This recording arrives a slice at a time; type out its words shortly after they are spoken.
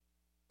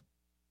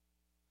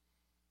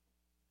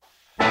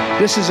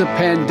This is a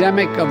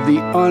pandemic of the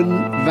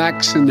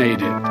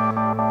unvaccinated.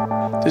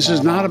 This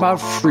is not about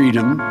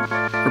freedom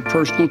or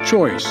personal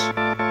choice,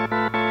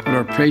 but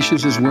our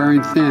patience is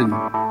wearing thin.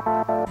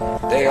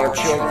 They are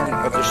children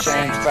of the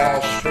same foul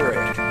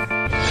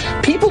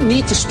spirit. People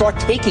need to start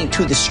taking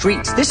to the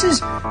streets. This is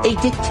a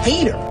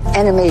dictator.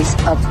 Enemies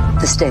of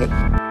the state.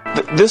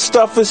 This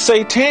stuff is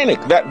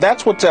satanic.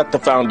 That's what's at the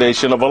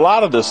foundation of a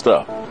lot of this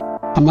stuff.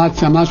 I'm not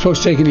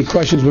supposed to take any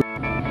questions.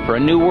 For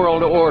a new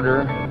world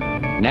order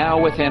now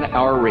within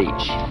our reach.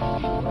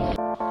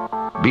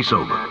 Be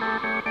sober.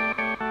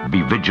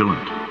 Be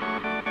vigilant.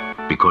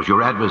 Because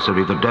your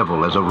adversary, the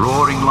devil, as a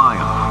roaring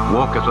lion,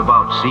 walketh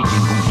about seeking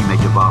whom he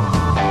may devour.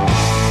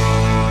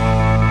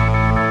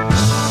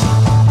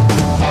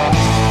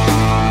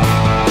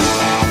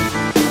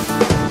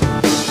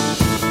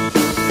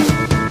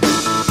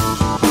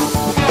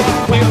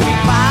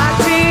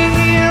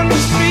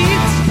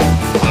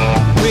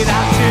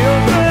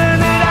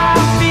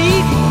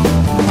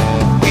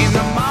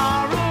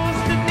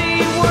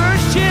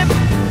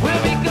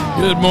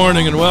 Good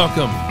morning and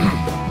welcome,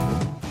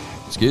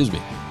 excuse me,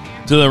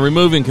 to the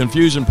Removing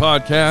Confusion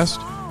podcast,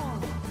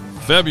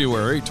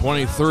 February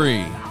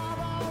 23,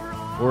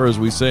 or as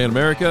we say in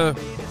America,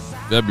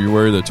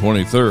 February the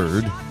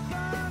 23rd,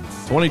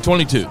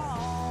 2022.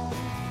 I'm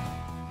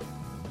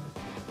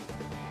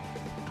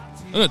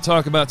going to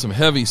talk about some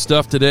heavy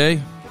stuff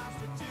today,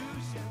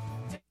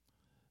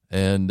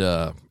 and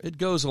it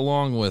goes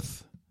along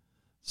with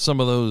some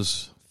of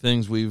those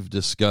things we've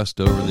discussed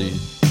over the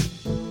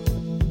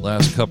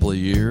last couple of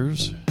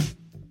years.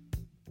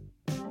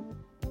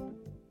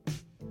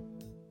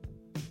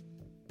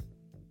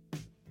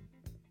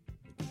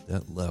 Get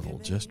that level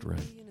just right.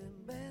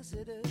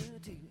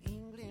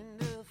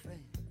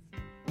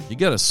 You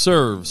got to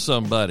serve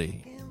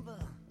somebody.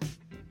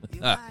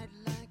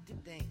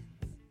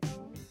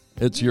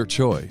 It's your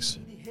choice.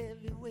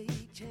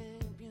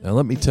 Now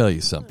let me tell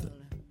you something.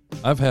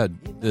 I've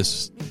had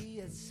this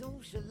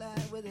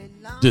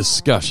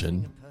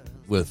discussion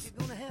with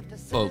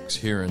folks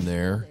here and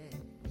there.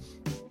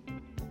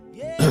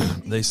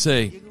 They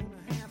say,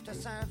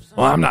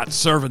 well, I'm not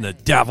serving the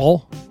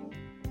devil.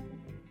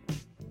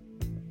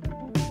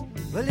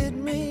 Well, it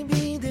may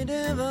be the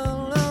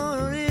devil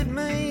or it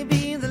may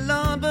be the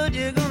Lord, but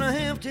you're gonna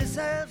have to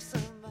serve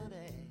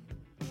somebody.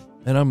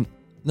 And I'm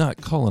not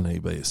calling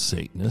anybody a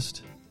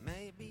Satanist.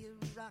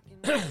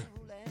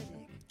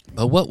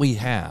 But what we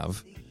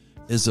have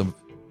is a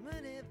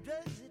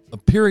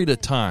period of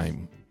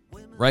time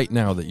right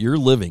now that you're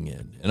living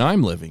in, and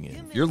I'm living in.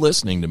 If you're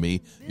listening to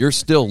me, you're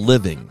still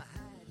living,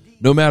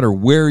 no matter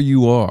where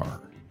you are.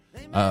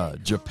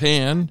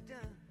 Japan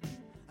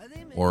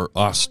or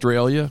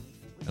Australia,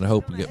 and I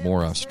hope we get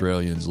more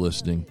Australians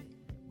listening.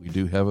 We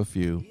do have a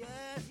few.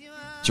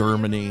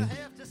 Germany.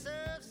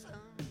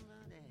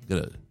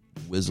 Gonna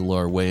whizzle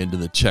our way into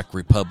the Czech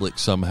Republic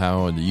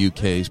somehow, and the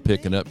UK's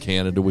picking up.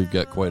 Canada, we've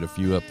got quite a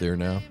few up there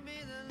now.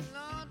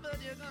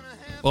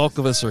 Bulk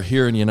of us are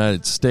here in the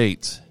United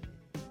States.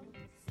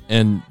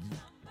 And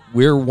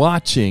we're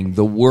watching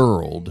the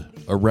world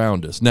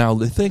around us. Now,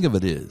 the thing of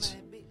it is,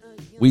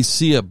 we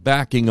see a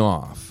backing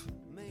off,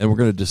 and we're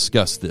going to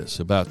discuss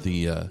this about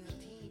the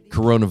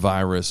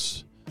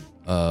coronavirus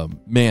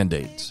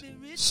mandates.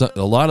 So,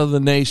 a lot of the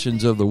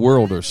nations of the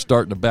world are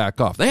starting to back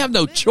off. They have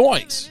no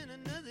choice.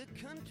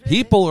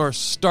 People are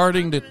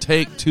starting to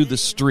take to the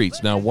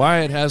streets. Now,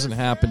 why it hasn't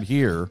happened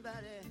here,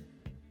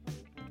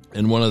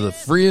 in one of the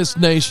freest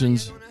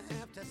nations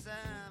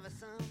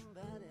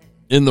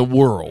in the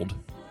world,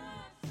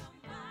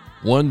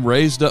 one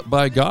raised up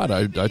by God,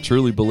 I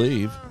truly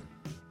believe,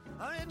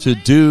 to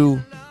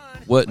do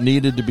what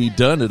needed to be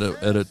done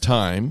at a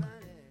time,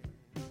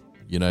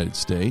 United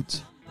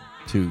States,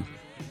 to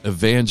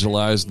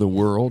evangelize the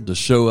world, to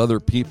show other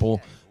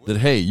people that,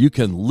 hey, you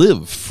can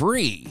live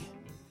free.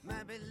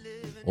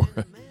 Or,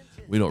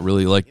 we don't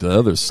really like the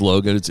other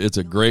slogan. It's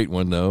a great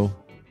one, though.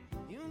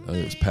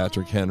 It was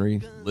Patrick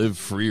Henry, live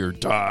free or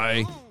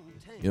die.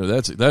 You know,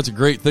 that's a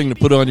great thing to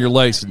put on your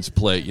license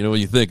plate, you know,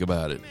 when you think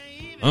about it.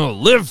 Oh,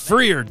 live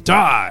free or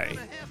die.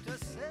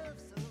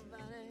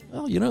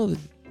 Well, you know,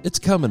 it's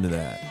coming to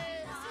that.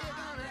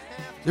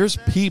 There's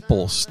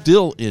people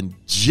still in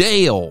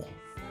jail,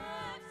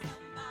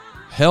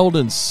 held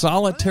in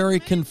solitary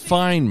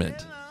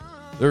confinement.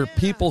 There are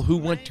people who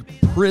went to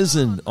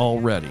prison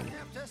already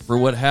for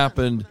what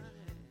happened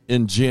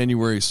in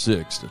January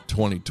 6th of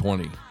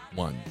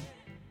 2021.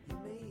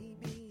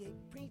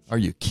 Are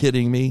you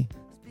kidding me?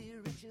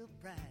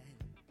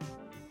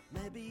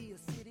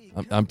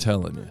 I'm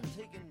telling you.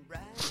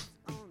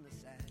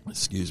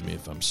 Excuse me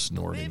if I'm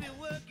snorting.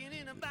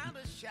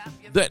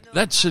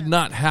 That should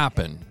not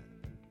happen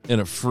in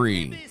a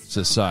free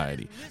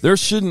society. There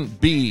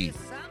shouldn't be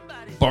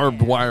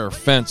barbed wire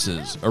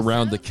fences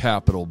around the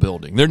Capitol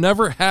building. There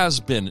never has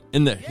been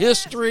in the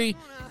history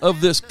of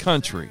this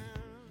country.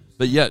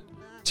 But yet,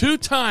 2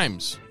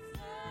 times,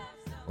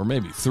 or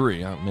maybe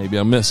 3, maybe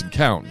I'm missing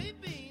counting,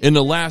 in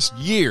the last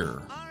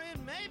year,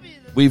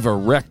 we've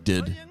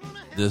erected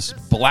this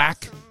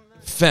black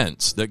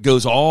fence that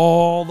goes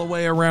all the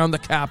way around the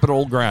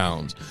Capitol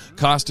grounds,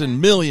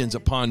 costing millions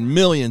upon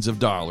millions of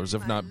dollars,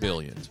 if not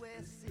billions.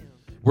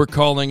 We're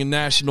calling in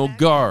National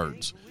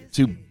Guards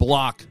to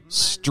block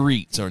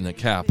streets in the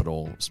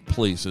Capitol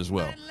Police as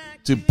well,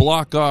 to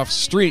block off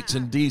streets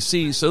in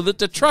D.C. so that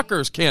the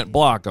truckers can't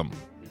block them.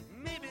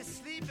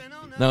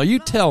 Now, you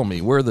tell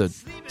me where the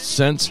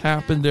sense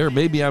happened there.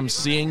 Maybe I'm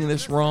seeing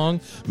this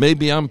wrong.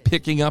 Maybe I'm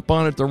picking up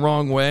on it the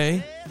wrong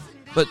way.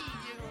 But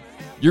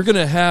you're going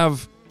to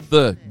have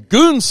the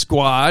goon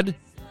squad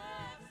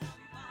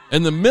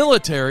and the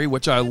military,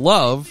 which I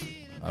love.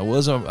 I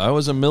was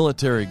a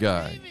military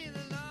guy.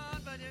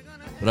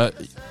 But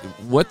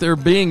what they're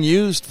being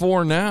used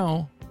for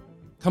now,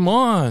 come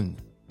on.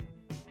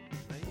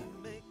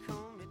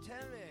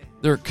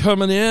 They're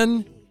coming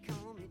in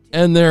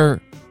and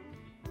they're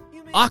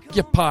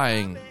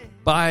occupying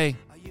by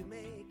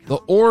the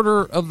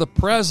order of the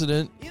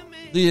president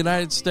the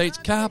United States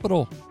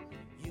Capitol.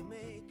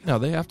 Now,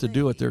 they have to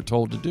do what they're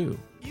told to do.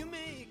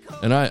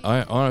 And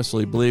I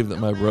honestly believe that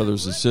my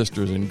brothers and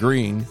sisters in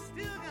green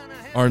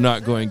are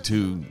not going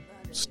to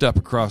step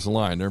across the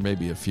line. There may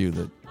be a few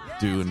that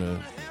do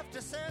in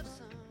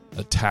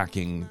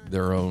attacking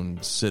their own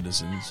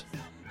citizens.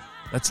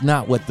 That's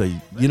not what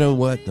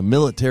the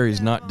military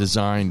is not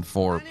designed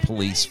for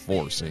police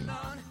forcing.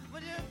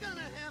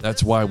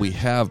 That's why we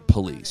have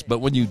police. But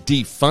when you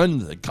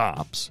defund the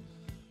cops,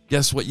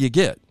 guess what you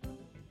get?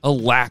 A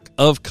lack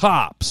of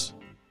cops.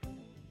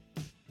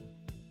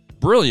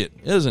 Brilliant,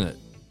 isn't it?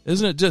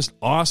 Isn't it just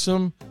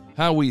awesome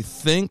how we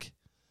think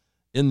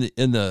in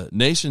the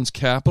nation's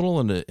capital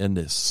and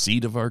the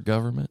seat of our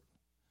government?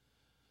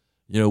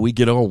 You know, we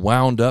get all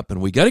wound up and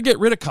we got to get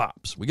rid of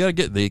cops. We got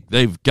to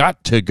they've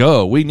got to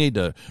go. We need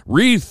to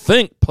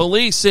rethink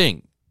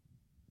policing.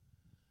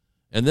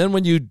 And then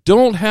when you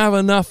don't have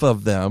enough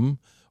of them,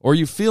 or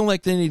you feel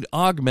like they need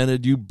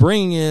augmented, you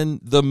bring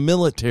in the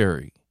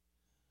military,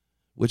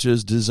 which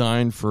is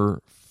designed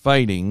for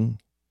fighting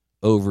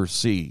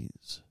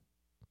overseas.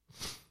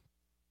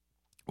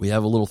 We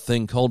have a little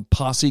thing called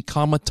posse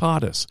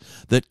comitatus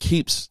that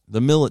keeps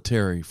the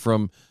military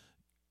from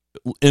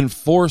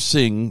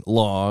enforcing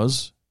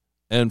laws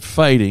and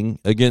fighting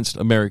against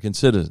American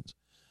citizens.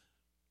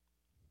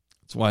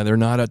 That's why they're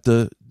not at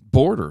the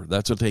border.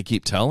 That's what they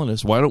keep telling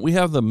us. Why don't we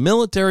have the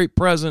military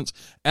presence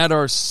at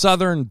our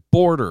southern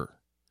border?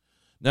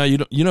 Now,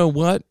 you know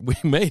what? We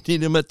may need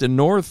them at the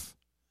north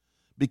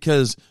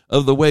because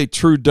of the way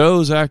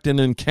Trudeau's acting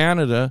in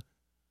Canada.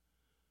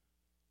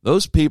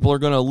 Those people are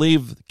going to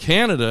leave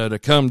Canada to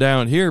come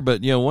down here,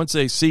 but once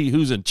they see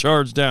who's in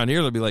charge down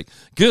here, they'll be like,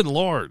 "Good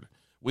Lord,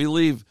 we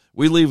leave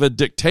a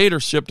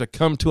dictatorship to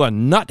come to a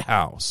nut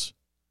house."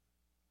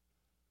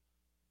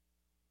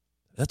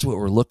 That's what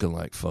we're looking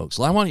like, folks.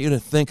 I want you to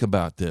think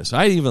about this.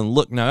 I even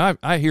look now.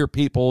 I hear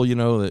people,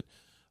 that,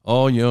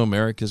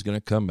 America's going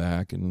to come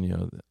back,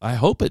 and I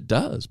hope it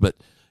does. But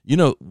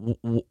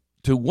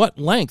to what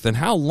length and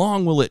how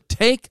long will it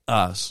take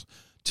us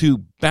to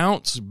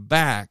bounce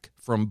back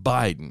from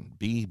Biden?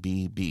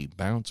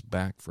 Bounce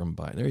back from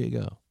Biden. There you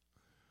go.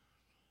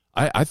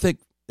 I think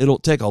it'll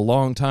take a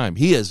long time.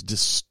 He has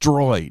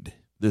destroyed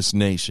this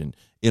nation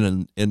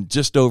in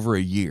just over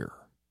a year.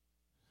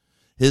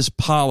 His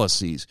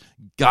policies,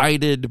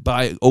 guided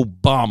by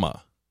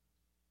Obama,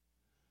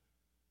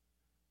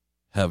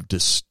 have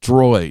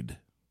destroyed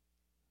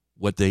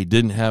what they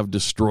didn't have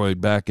destroyed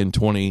back in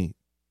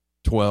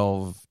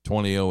 2012,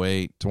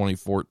 2008,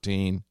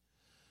 2014,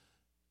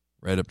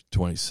 right up to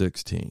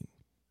 2016.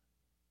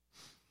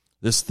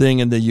 This thing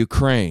in the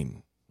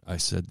Ukraine, I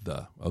said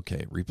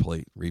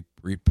replay.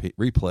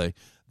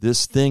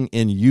 This thing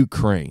in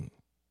Ukraine.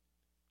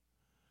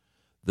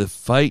 The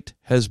fight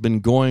has been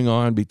going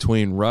on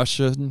between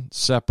Russian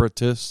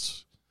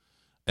separatists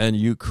and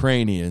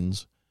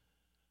Ukrainians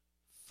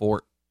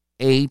for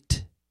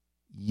 8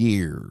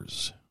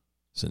 years,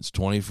 since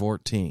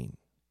 2014.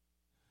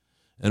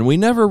 And we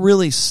never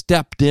really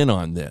stepped in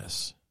on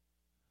this.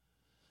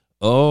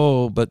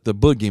 Oh, but the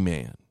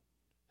boogeyman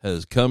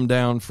has come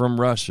down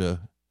from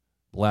Russia,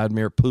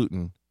 Vladimir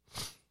Putin,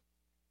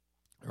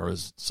 or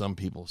as some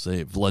people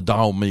say,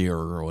 Vladimir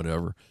or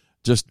whatever,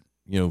 just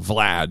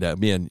Vlad,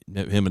 being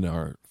him in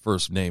our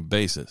first name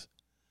basis.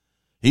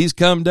 He's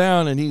come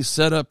down and he's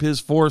set up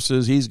his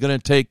forces. He's going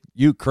to take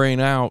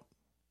Ukraine out.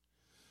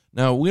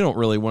 Now, we don't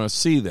really want to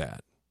see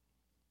that.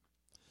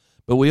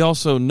 But we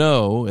also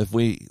know, if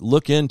we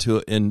look into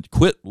it and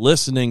quit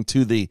listening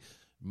to the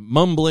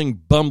mumbling,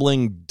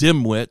 bumbling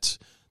dimwits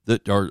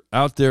that are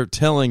out there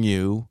telling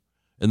you,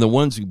 and the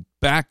ones who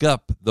back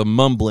up the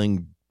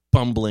mumbling,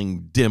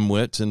 bumbling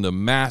dimwits, and the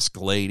mask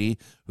lady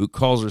who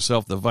calls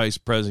herself the vice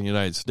president of the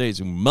United States,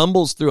 who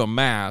mumbles through a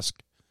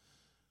mask,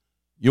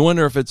 you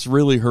wonder if it's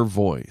really her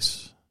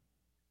voice,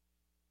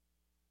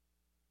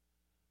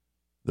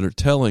 that are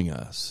telling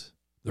us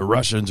the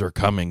Russians are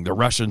coming, the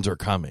Russians are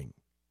coming.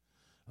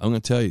 I'm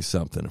going to tell you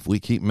something. If we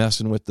keep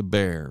messing with the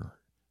bear,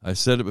 I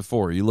said it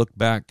before, you look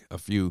back a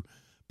few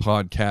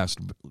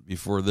podcasts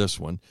before this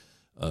one,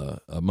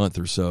 a month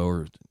or so,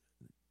 or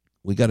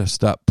We got to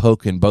stop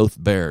poking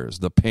both bears,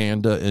 the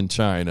panda in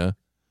China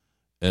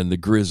and the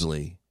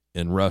grizzly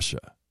in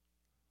Russia.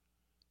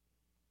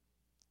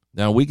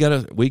 Now we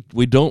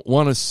don't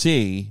want to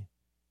see,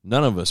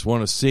 none of us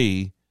want to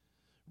see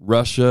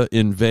Russia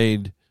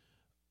invade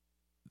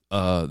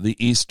the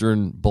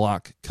Eastern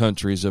Bloc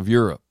countries of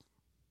Europe,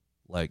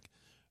 like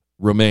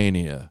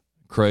Romania,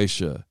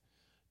 Croatia,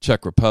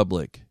 Czech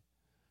Republic,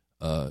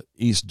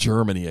 East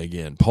Germany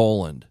again,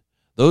 Poland.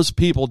 Those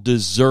people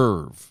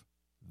deserve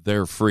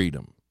their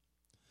freedom.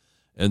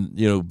 And,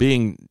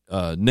 being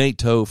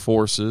NATO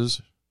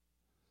forces,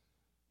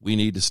 we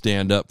need to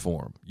stand up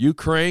for them.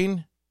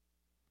 Ukraine,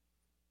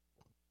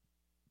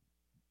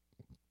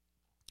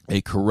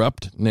 a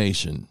corrupt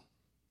nation.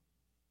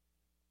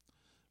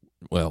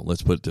 Well,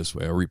 let's put it this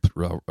way. I'll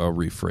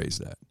rephrase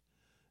that.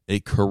 A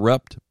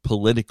corrupt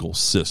political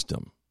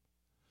system,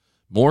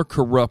 more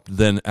corrupt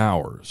than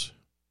ours.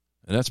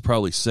 And that's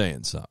probably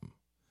saying something.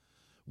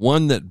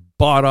 One that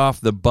bought off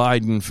the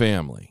Biden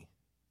family,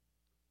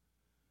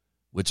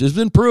 which has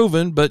been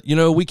proven, but,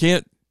 we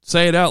can't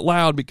say it out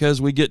loud because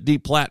we get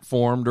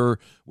deplatformed or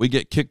we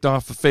get kicked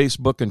off of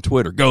Facebook and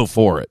Twitter. Go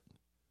for it.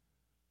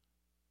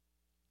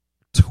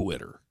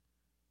 Twitter.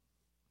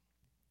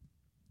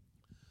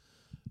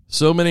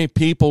 So many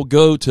people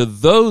go to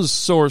those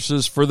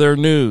sources for their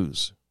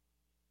news.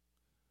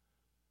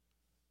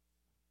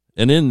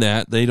 And in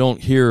that, they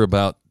don't hear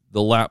about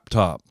the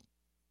laptop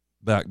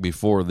back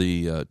before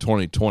the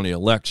 2020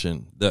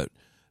 election that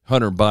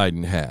Hunter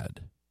Biden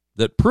had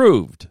that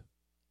proved,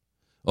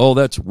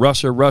 that's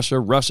Russia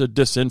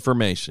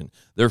disinformation.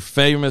 Their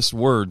famous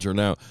words are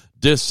now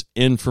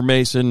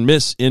disinformation,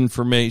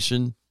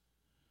 misinformation,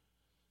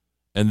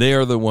 and they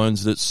are the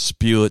ones that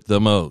spew it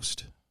the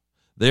most.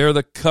 They're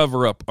the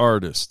cover-up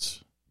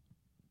artists.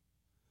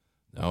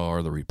 Now,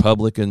 are the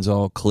Republicans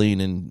all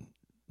clean and...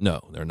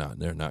 No, they're not.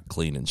 They're not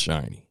clean and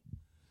shiny.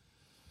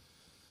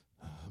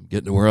 I'm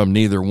getting to where I'm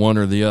neither one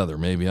or the other.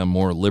 Maybe I'm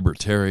more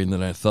libertarian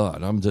than I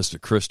thought. I'm just a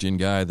Christian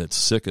guy that's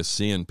sick of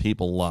seeing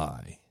people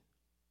lie.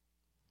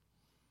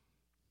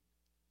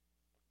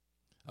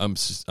 I'm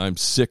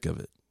sick of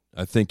it.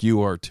 I think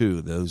you are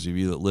too, those of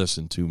you that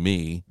listen to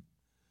me,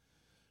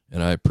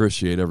 and I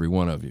appreciate every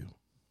one of you.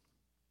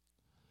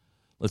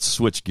 Let's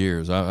switch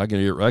gears. I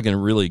can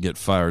really get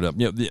fired up.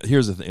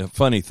 Here's the thing. A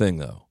funny thing,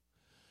 though,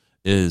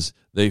 is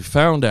they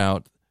found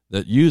out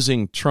that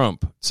using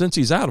Trump, since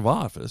he's out of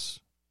office,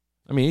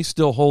 he's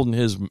still holding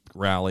his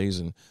rallies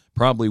and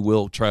probably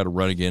will try to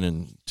run again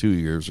in 2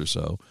 years or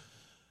so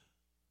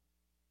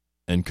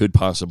and could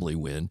possibly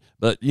win.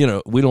 But,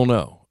 we don't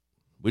know.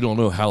 We don't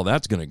know how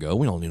that's going to go.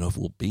 We don't even know if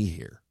we'll be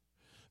here.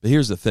 But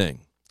here's the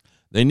thing.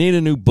 They need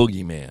a new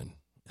boogeyman.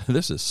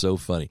 This is so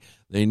funny.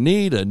 They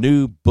need a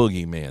new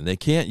boogeyman. They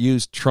can't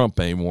use Trump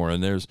anymore,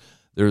 and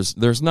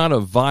there's not a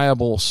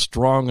viable,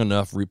 strong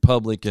enough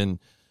Republican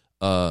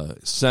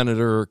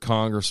senator,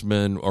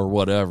 congressman, or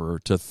whatever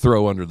to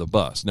throw under the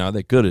bus. Now,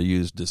 they could have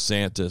used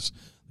DeSantis,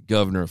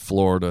 governor of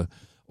Florida,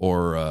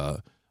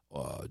 or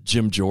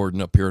Jim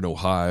Jordan up here in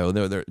Ohio.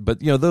 But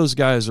those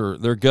guys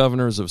they're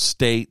governors of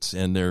states,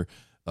 and they're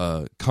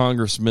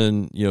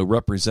congressmen,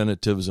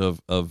 representatives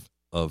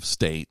of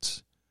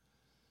states.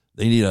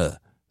 They need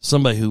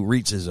somebody who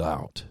reaches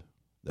out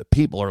that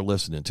people are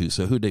listening to.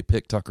 So who'd they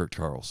pick? Tucker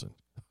Carlson.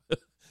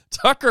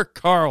 Tucker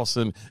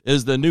Carlson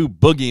is the new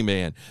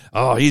boogeyman.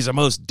 Oh, he's the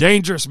most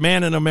dangerous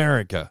man in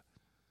America.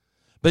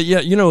 But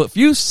yet, if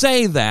you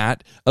say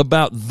that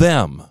about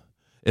them,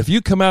 if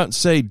you come out and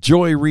say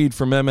Joy Reid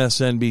from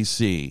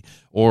MSNBC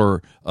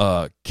or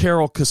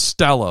Carol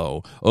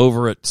Costello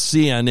over at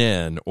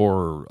CNN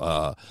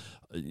or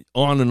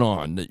on and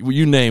on,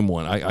 you name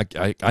one.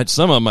 I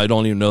some of them I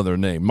don't even know their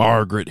name.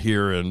 Margaret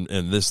here and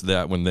this,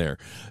 that one there.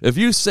 If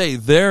you say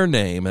their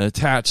name and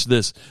attach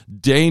this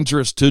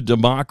dangerous to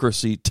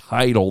democracy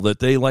title that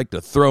they like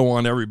to throw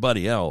on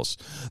everybody else,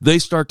 they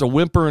start to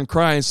whimper and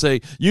cry and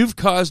say, "You've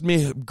caused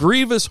me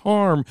grievous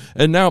harm,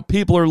 and now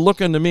people are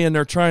looking to me and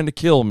they're trying to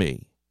kill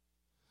me."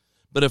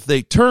 But if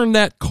they turn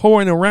that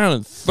coin around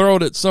and throw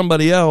it at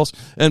somebody else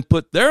and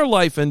put their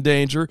life in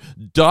danger,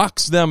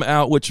 dox them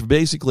out, which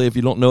basically, if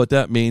you don't know what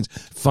that means,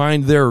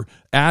 find their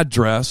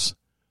address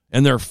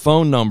and their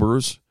phone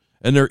numbers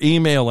and their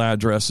email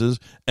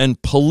addresses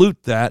and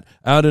pollute that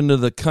out into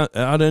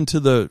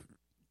the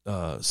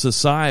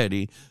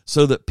society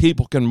so that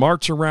people can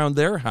march around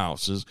their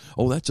houses.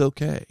 Oh, that's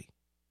okay.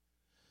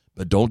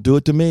 But don't do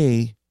it to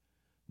me.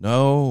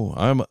 No,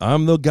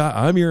 I'm the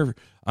guy.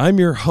 I'm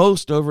your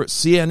host over at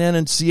CNN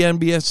and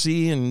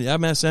CNBC and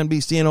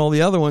MSNBC and all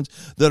the other ones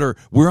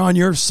we're on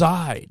your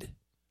side.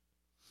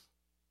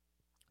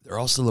 They're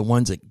also the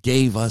ones that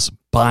gave us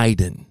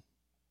Biden.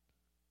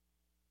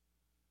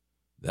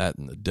 That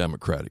and the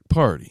Democratic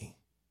Party,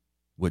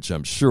 which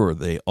I'm sure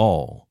they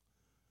all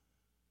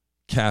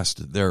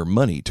cast their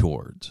money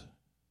towards.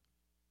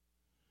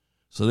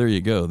 So there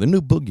you go. The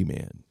new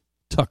boogeyman,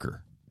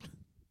 Tucker.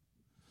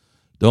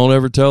 Don't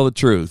ever tell the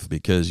truth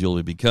because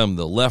you'll become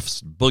the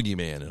left's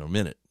boogeyman in a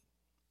minute.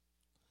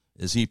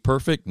 Is he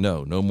perfect?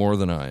 No more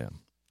than I am.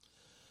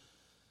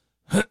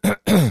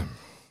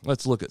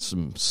 Let's look at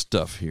some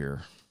stuff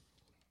here.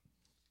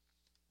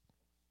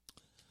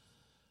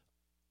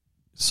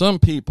 Some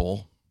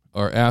people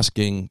are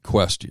asking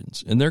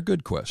questions, and they're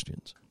good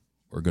questions.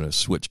 We're going to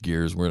switch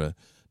gears. We're going to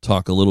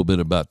talk a little bit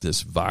about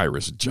this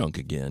virus junk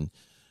again,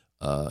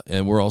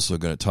 and we're also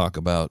going to talk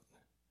about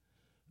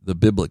the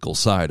biblical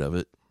side of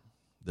it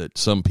that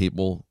some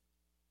people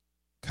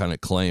kind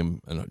of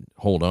claim and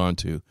hold on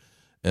to,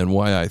 and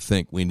why I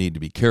think we need to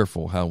be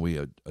careful how we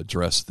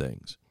address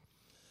things.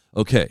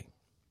 Okay,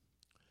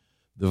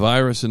 the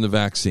virus and the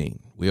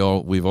vaccine.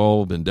 We've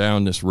all been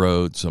down this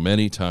road so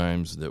many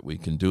times that we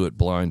can do it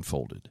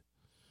blindfolded,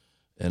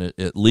 and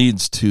it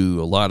leads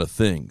to a lot of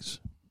things.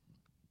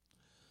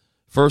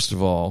 First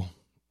of all,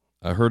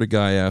 I heard a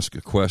guy ask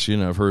a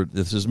question. I've heard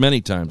this as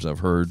many times. I've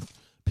heard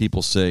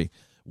people say,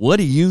 "What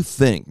do you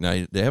think?"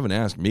 Now they haven't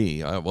asked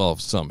me. Well,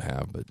 some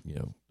have, but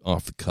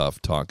off the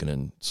cuff, talking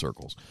in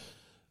circles.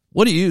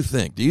 What do you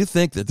think? Do you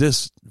think that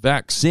this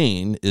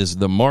vaccine is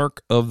the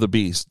mark of the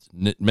beast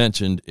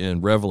mentioned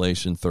in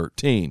Revelation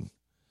 13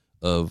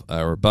 of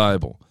our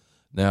Bible?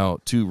 Now,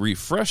 to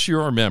refresh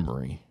your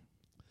memory,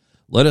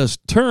 let us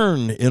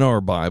turn in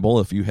our Bible.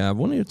 If you have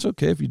one, it's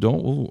okay. If you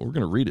don't, we're going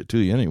to read it to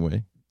you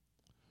anyway.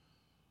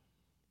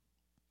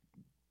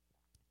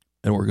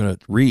 And we're going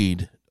to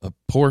read a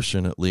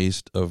portion, at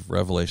least, of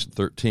Revelation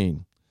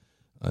 13.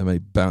 I may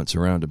bounce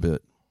around a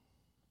bit.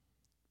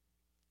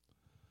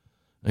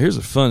 Now, here's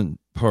a fun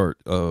part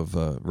of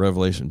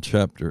Revelation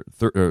chapter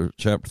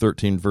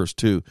 13, verse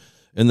 2.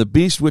 And the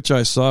beast which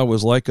I saw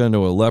was like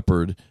unto a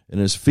leopard,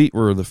 and his feet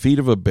were the feet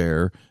of a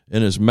bear,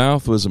 and his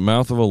mouth was the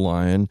mouth of a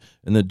lion,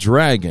 and the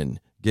dragon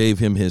gave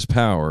him his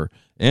power,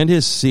 and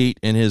his seat,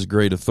 and his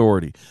great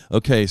authority.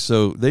 Okay,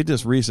 so they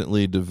just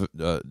recently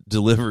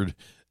delivered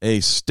a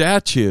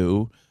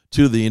statue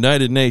to the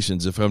United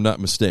Nations, if I'm not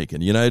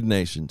mistaken, United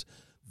Nations,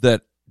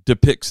 that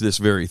depicts this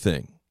very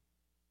thing.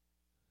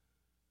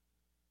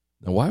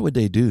 Now, why would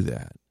they do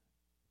that?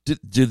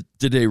 Did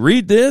they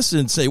read this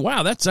and say,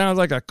 wow, that sounds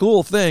like a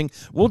cool thing.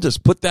 We'll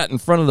just put that in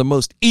front of the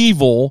most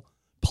evil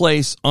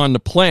place on the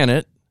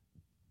planet.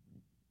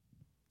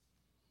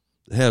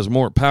 It has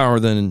more power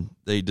than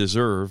they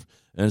deserve.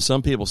 And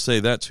some people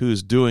say that's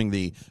who's doing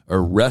the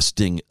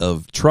arresting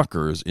of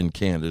truckers in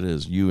Canada,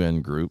 is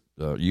UN group,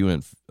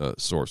 UN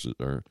sources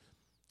or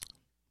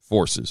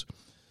forces.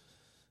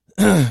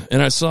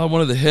 And I saw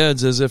one of the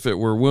heads as if it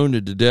were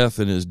wounded to death,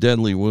 and his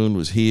deadly wound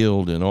was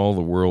healed, and all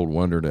the world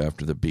wondered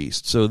after the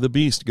beast. So the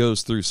beast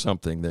goes through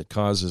something that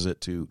causes it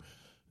to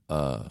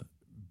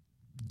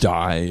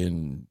die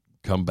and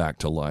come back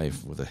to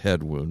life with a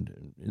head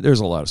wound.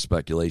 There's a lot of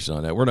speculation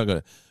on that. We're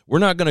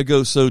not going to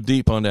go so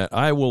deep on that.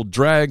 I will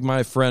drag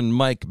my friend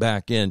Mike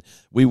back in.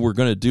 We were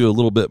going to do a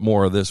little bit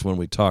more of this when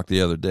we talked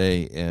the other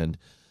day, and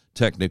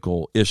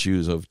technical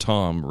issues of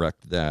Tom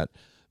wrecked that.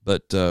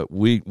 But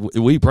we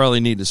probably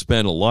need to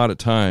spend a lot of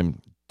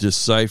time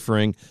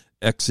deciphering,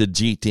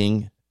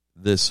 exegeting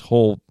this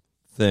whole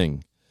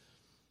thing.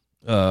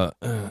 There's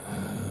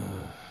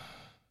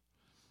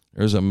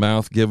a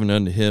mouth given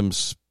unto him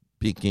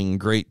speaking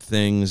great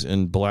things,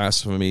 and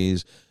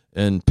blasphemies,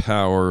 and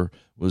power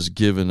was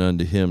given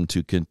unto him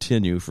to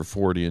continue for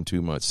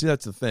 42 months. See,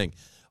 that's the thing.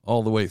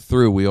 All the way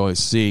through, we always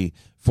see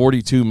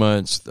 42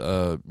 months,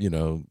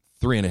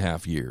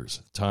 3.5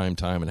 years, time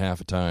and half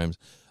of times.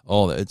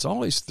 All that. It's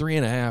always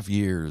 3.5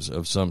 years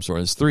of some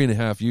sort. It's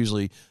 3.5,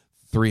 usually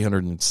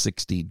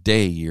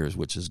 360-day years,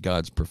 which is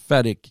God's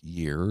prophetic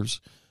years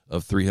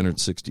of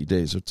 360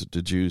 days. That's what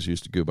the Jews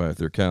used to go by with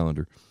their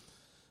calendar.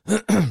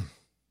 Then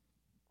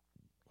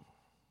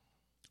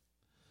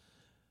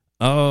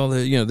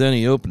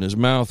he opened his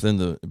mouth in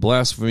the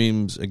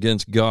blasphemies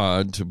against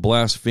God, to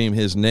blaspheme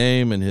his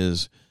name and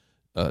his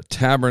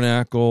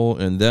tabernacle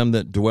and them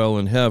that dwell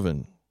in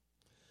heaven.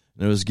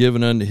 And it was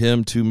given unto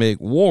him to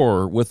make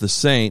war with the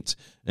saints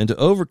and to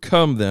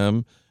overcome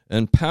them,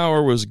 and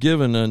power was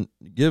given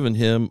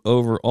him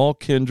over all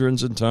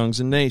kindreds and tongues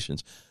and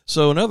nations.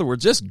 So in other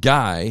words, this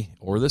guy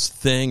or this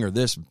thing or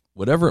this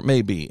whatever it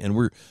may be,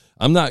 and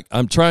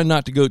I'm trying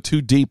not to go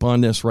too deep on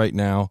this right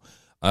now.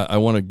 I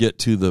want to get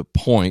to the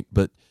point,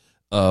 but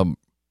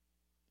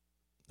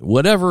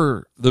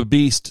whatever the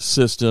beast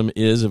system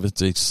is, if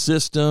it's a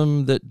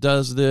system that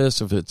does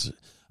this,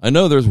 I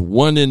know there's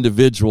one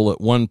individual at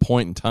one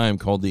point in time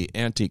called the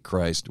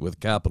Antichrist with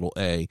capital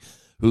A,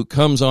 who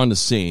comes on the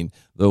scene,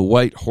 the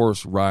white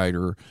horse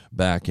rider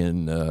back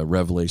in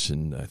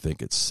Revelation, I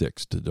think it's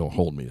 6, don't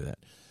hold me to that.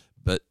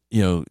 But,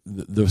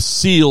 the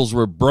seals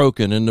were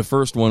broken, and the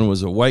first one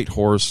was a white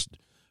horse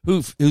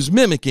who's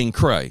mimicking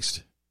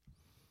Christ.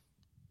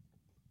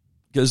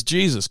 Because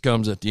Jesus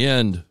comes at the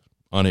end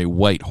on a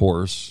white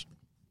horse.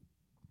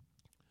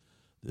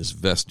 This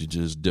vestige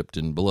is dipped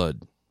in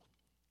blood.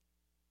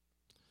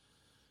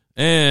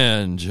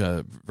 And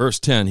verse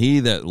 10, he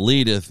that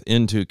leadeth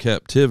into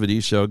captivity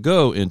shall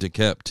go into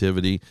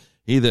captivity.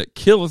 He that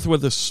killeth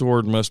with a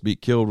sword must be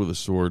killed with a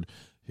sword.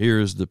 Here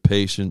is the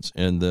patience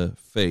and the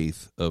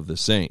faith of the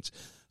saints.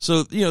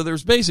 So,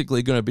 there's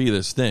basically going to be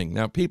this thing.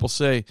 Now, people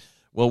say,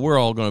 well, we're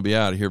all going to be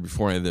out of here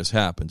before any of this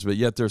happens, but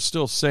yet there's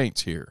still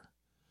saints here.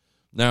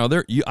 Now,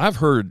 I've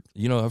heard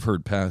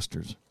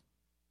pastors,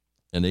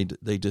 and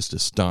they just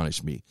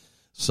astonish me,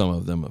 some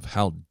of them, of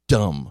how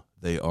dumb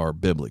they are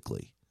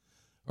biblically.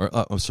 Or,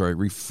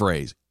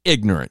 rephrase,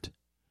 ignorant.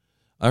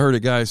 I heard a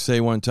guy say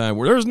one time,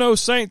 well, there's no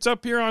saints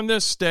up here on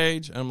this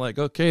stage. And I'm like,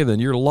 okay, then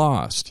you're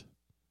lost.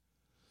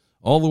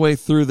 All the way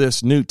through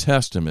this New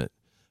Testament,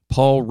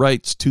 Paul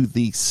writes to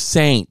the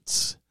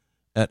saints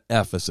at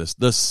Ephesus,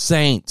 the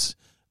saints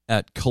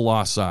at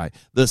Colossae,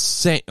 the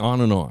saint,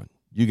 on and on.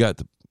 You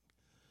got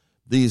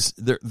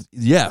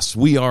yes,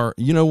 we are,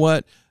 you know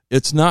what?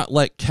 It's not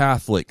like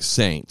Catholic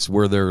saints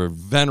where they're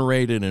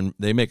venerated and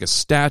they make a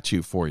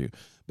statue for you.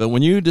 But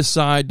when you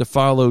decide to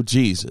follow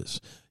Jesus,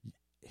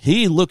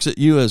 he looks at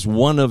you as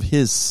one of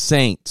his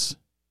saints.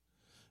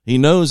 He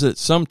knows that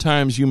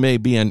sometimes you may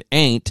be an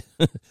ain't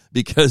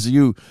because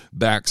you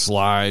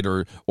backslide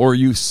or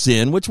you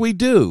sin, which we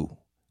do.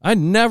 I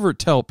never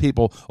tell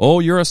people, oh,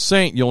 you're a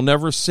saint, you'll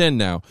never sin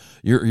now.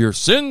 Your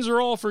sins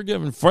are all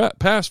forgiven,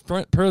 past,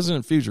 present,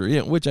 and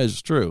future, which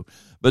is true.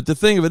 But the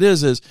thing of it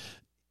is,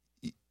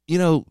 you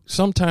know,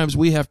 sometimes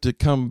we have to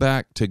come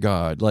back to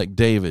God like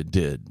David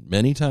did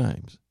many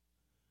times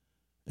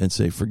and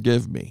say,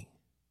 forgive me.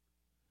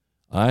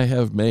 I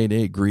have made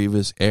a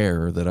grievous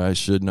error that I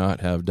should not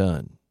have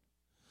done.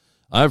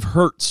 I've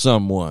hurt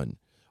someone,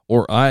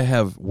 or I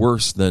have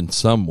worse than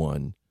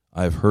someone.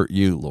 I've hurt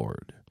you,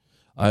 Lord.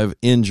 I've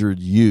injured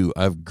you.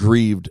 I've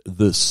grieved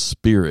the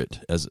Spirit,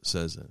 as it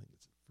says in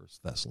 1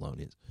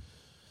 Thessalonians.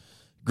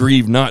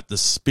 Grieve not the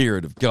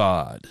Spirit of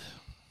God.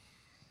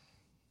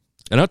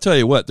 And I'll tell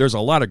you what, there's a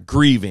lot of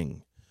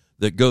grieving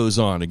that goes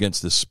on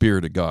against the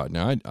Spirit of God.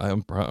 Now,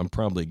 I'm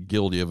probably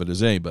guilty of it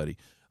as anybody.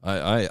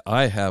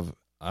 I have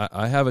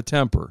a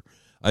temper.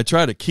 I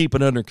try to keep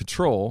it under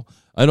control.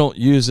 I don't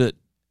use it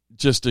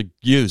just to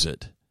use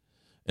it.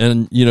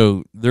 And, you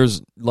know, there's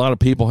a lot of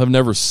people have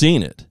never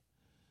seen it.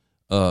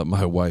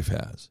 My wife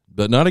has,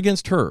 but not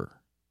against her.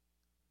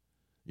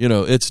 You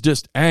know, it's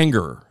just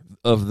anger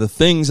of the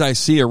things I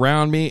see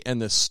around me and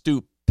the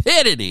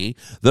stupidity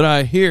that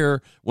I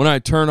hear when I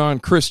turn on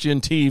Christian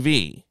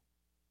TV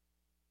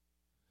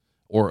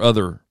or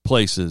other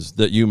places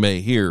that you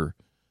may hear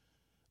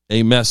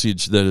a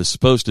message that is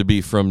supposed to be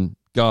from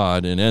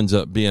God and ends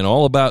up being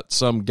all about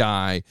some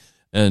guy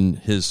and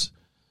his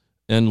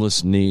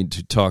endless need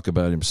to talk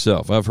about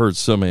himself. I've heard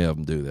so many of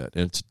them do that,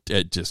 and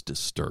it just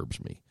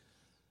disturbs me.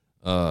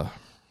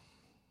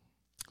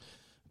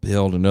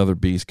 Beheld another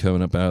beast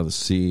coming up out of the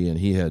sea, and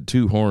he had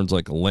two horns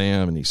like a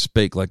lamb, and he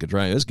spake like a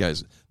dragon.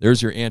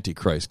 There's your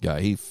Antichrist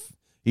guy.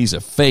 He's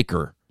a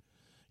faker.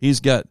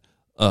 He's got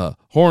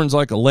horns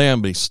like a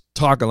lamb, but he's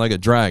talking like a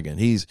dragon.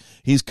 He's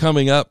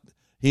coming up.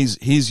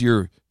 He's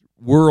your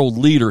world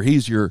leader.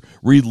 He's your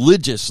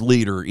religious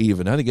leader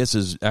even. I think this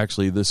is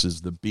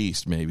the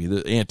beast, maybe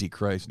the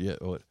Antichrist. Yeah,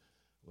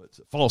 what's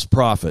it? False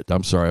prophet.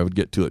 I'm sorry, I would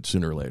get to it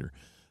sooner or later.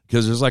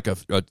 Because there's like a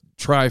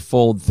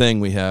trifold thing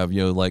we have,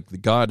 you know,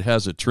 like God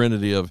has a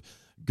trinity of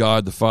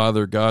God the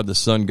Father, God the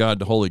Son, God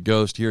the Holy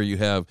Ghost. Here you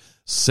have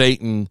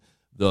Satan,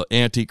 the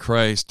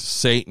Antichrist,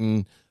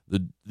 Satan,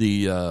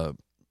 the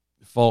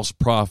false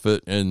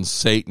prophet, and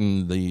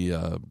Satan,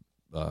 the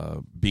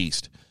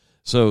beast.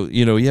 So,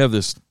 you know, you have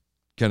this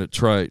kind of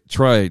tripod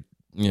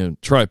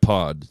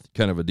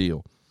kind of a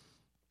deal.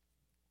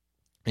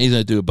 He's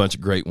going to do a bunch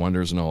of great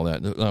wonders and all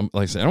that. Like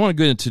I said, I don't want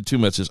to get into too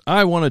much of this.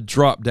 I want to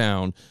drop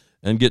down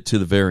and get to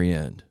the very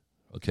end,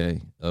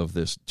 okay, of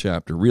this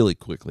chapter really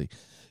quickly.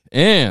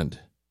 And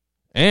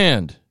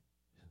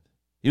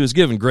he was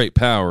given great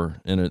power,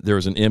 and there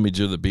was an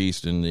image of the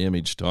beast, and the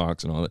image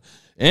talks and all that.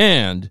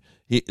 And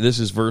this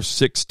is verse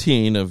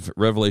 16 of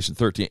Revelation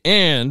 13.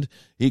 And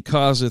he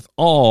causeth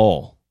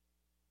all,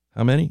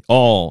 how many?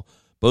 All,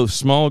 both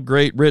small,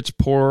 great, rich,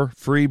 poor,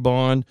 free,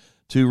 bond,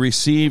 to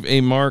receive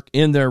a mark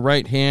in their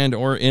right hand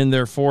or in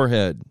their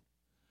forehead,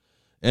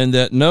 and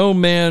that no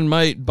man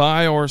might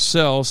buy or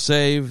sell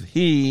save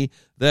he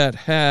that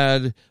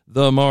had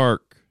the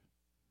mark,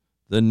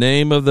 the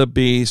name of the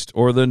beast,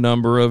 or the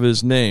number of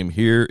his name.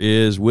 Here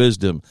is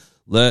wisdom.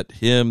 Let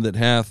him that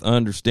hath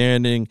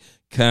understanding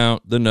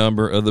count the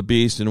number of the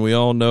beast. And we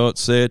all know it.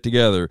 Say it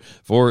together.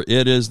 For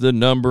it is the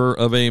number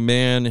of a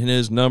man, and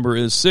his number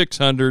is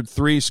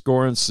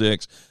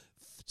 666.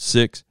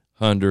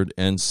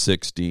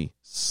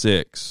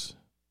 666.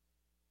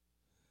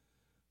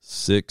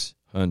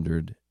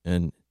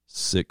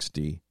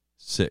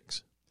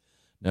 666.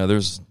 Now,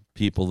 there's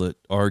people that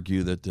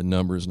argue that the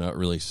number is not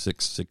really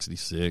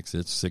 666,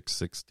 it's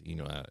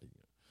 616.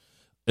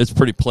 It's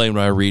pretty plain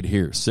what I read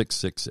here,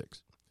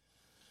 666.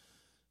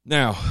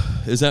 Now,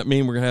 does that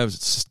mean we're going to have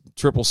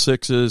triple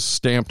sixes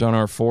stamped on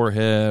our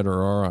forehead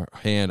or our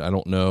hand? I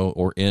don't know,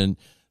 or in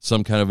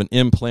some kind of an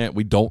implant?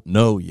 We don't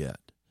know yet.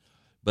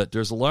 But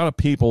there's a lot of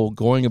people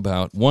going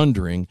about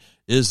wondering,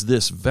 is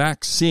this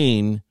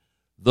vaccine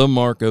the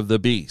mark of the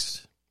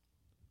beast?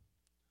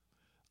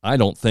 I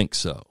don't think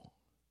so.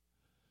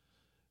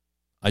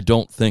 I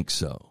don't think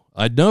so.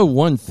 I know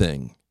one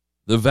thing.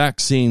 The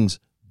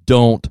vaccines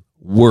don't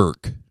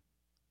work.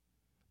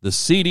 The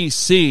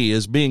CDC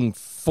is being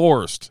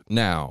forced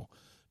now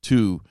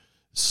to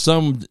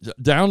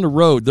down the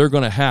road. They're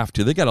going to have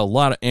to. They got a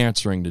lot of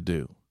answering to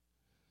do.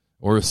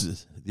 Or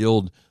the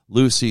old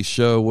Lucy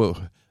show,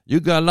 well, you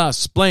got a lot of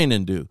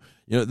splaining to do.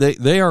 You know,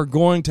 they are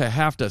going to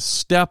have to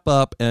step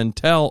up and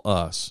tell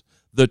us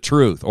the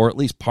truth, or at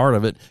least part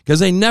of it,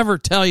 because they never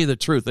tell you the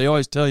truth. They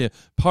always tell you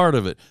part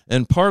of it,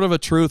 and part of a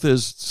truth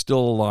is still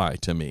a lie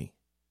to me.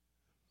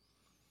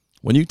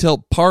 When you tell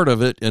part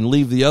of it and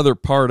leave the other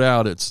part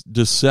out, it's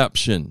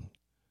deception.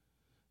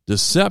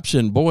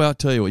 Deception, boy, I'll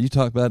tell you what, you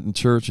talk about it in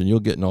church and you'll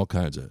get in all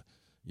kinds of,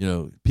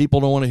 people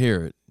don't want to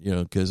hear it,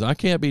 because I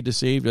can't be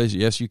deceived.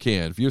 Yes, you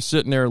can. If you're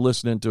sitting there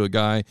listening to a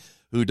guy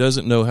who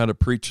doesn't know how to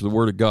preach the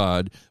word of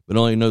God, but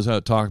only knows how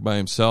to talk by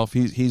himself,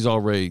 he's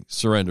already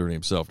surrendering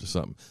himself to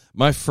something.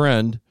 My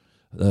friend,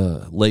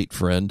 late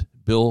friend,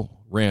 Bill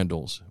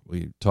Randalls,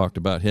 we talked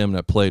about him, and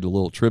I played a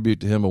little tribute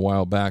to him a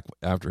while back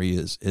after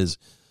his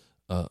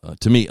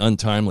to me,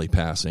 untimely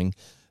passing,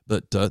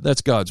 but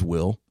that's God's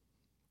will.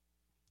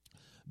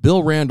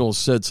 Bill Randalls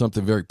said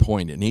something very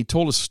poignant, and he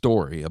told a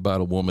story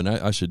about a woman.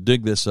 I should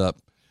dig this up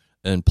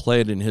and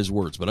play it in his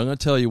words, but I'm going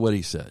to tell you what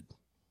he said.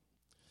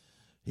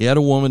 He had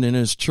a woman in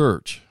his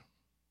church,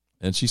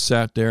 and she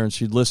sat there and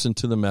she listened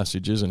to the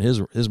messages, and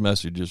his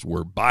messages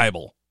were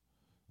Bible.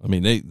 I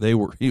mean, they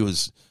were. He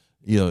was,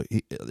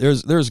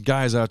 there's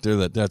guys out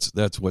there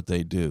that's what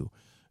they do,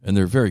 and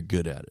they're very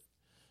good at it.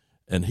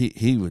 And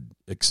he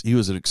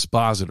was an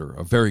expositor,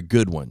 a very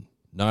good one,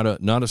 not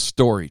a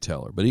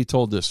storyteller. But he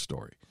told this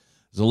story.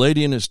 There's a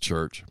lady in his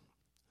church,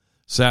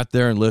 sat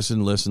there and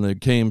listened.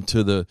 It came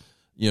to the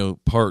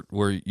part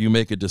where you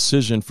make a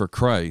decision for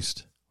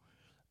Christ.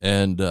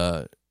 And,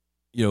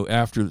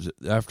 after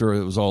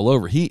it was all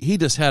over, he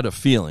just had a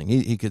feeling.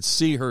 He could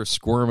see her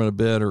squirming a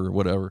bit or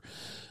whatever.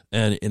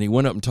 And he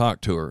went up and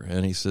talked to her.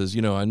 And he says,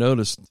 I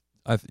noticed,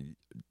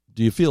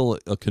 do you feel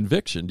a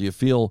conviction? Do you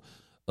feel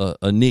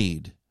a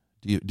need?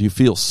 Do you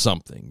feel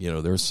something?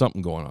 There's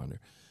something going on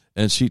there.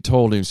 And she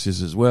told him, she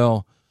says,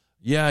 well,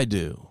 yeah, I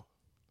do.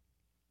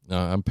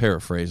 Now, I'm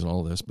paraphrasing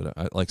all this, but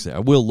like I say, I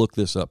will look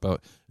this up.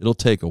 It'll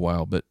take a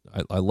while, but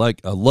I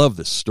love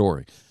this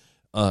story.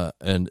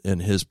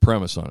 And his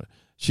premise on it.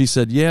 She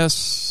said,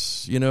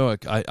 yes,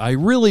 I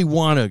really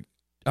want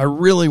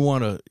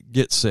to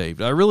get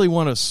saved. I really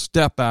want to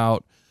step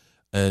out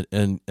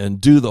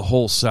and do the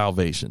whole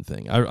salvation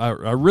thing.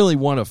 I really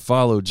want to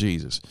follow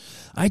Jesus.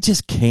 I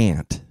just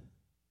can't.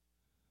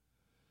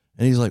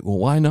 And he's like, well,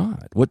 why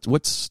not?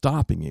 What's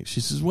stopping you? She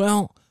says,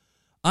 well,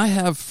 I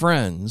have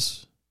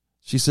friends.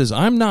 She says,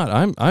 I'm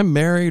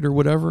married or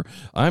whatever.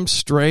 I'm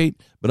straight,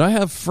 but I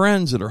have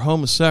friends that are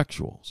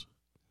homosexuals.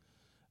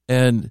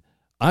 And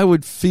I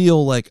would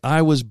feel like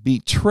I was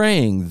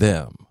betraying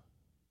them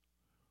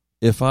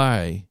if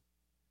I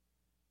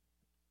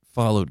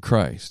followed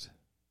Christ.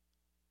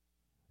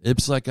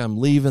 It's like I'm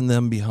leaving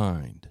them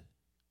behind.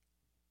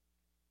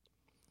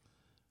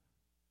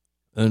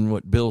 And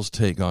what Bill's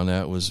take on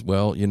that was,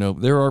 well,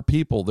 there are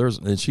people,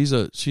 and she's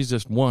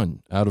just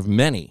one out of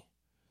many.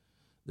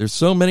 There's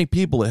so many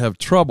people that have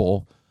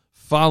trouble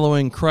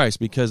following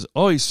Christ because,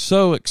 he's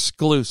so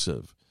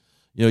exclusive.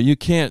 You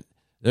can't,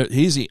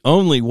 he's the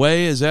only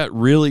way. Is that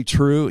really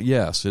true?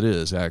 Yes, it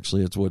is,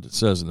 actually. It's what it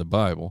says in the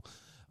Bible.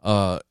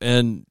 But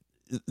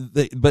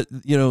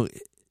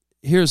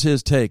here's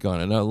his take on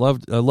it. And I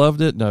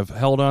loved it, and I've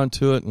held on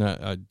to it, and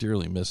I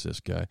dearly miss this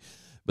guy.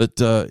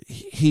 But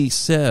he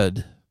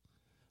said,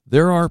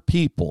 there are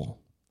people,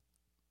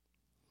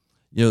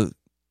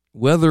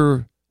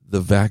 whether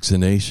the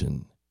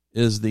vaccination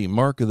is the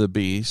mark of the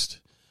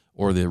beast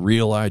or the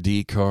real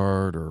ID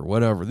card or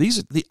whatever,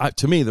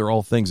 to me, they're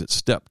all things that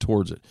step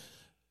towards it.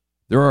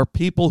 There are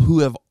people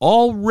who have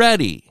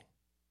already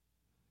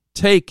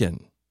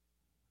taken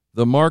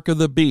the mark of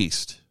the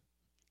beast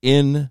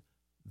in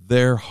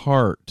their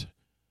heart,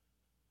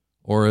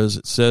 or as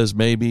it says,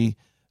 maybe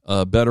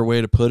a better way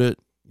to put it,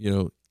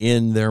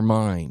 in their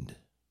mind.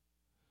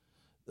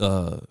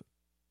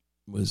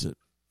 Was it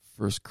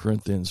 1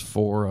 Corinthians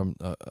 4?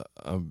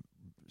 I'm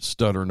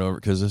stuttering over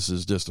it because this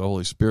is just the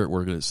Holy Spirit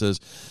working. It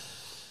says,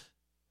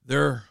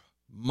 their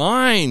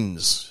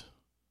minds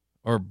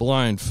are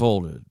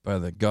blindfolded by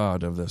the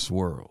god of this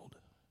world.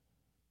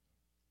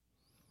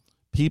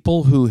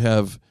 People who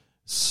have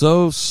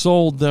so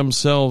sold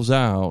themselves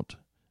out,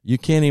 you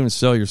can't even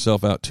sell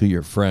yourself out to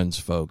your friends,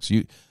 folks.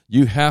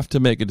 You have to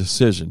make a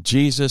decision.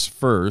 Jesus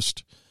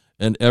first,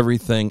 and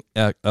everything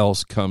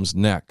else comes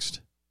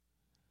next.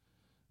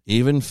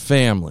 Even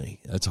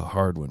family, that's a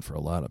hard one for a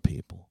lot of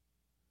people.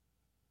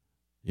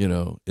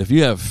 If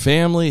you have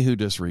family who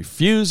just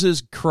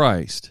refuses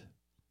Christ,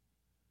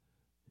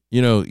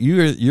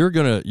 you're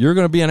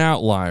gonna be an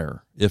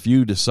outlier if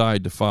you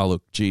decide to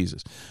follow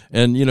Jesus.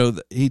 And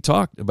he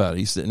talked about it.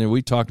 He said, and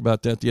we talked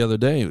about that the other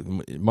day.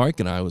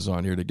 Mike and I was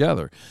on here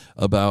together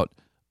about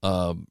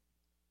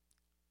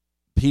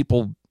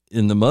people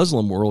in the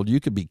Muslim world.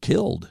 You could be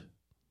killed.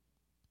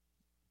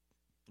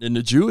 In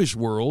the Jewish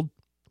world,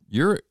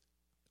 you're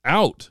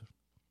out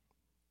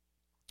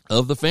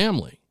of the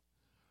family.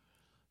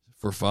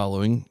 for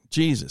following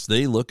Jesus.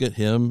 They look at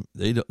him,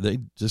 they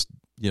just,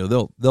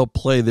 they'll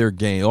play their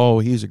game. Oh,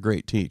 he's a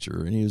great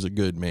teacher and he's a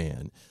good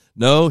man.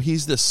 No,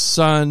 he's the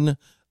Son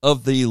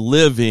of the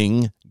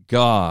living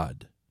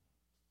God.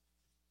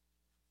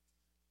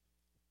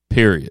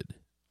 Period.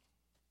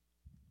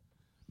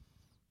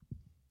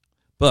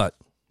 But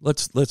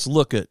let's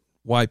look at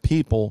why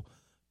people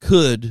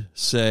could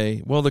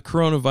say, well, the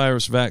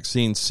coronavirus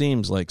vaccine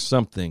seems like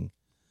something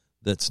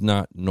that's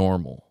not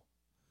normal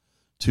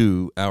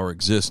to our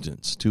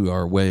existence, to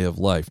our way of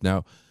life.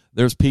 Now,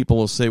 there's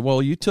people who say,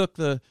 well, you took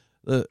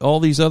all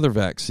these other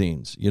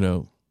vaccines,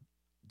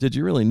 did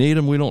you really need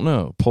them? We don't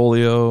know.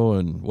 Polio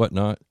and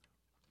whatnot.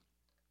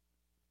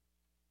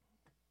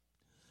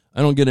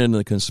 I don't get into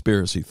the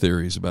conspiracy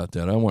theories about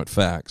that. I want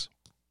facts.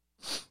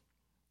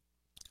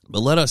 But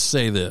let us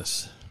say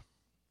this.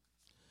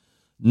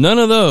 None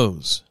of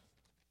those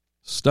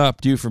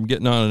stopped you from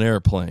getting on an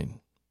airplane.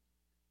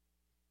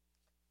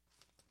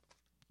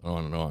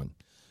 On and on.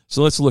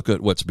 So let's look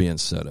at what's being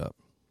set up.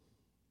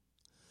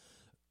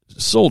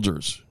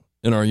 Soldiers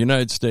in our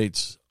United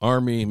States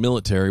Army,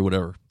 military,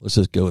 whatever. Let's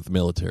just go with the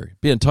military.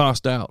 Being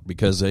tossed out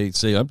because they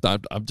say, I'm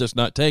just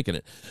not taking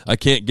it. I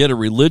can't get a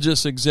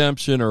religious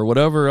exemption or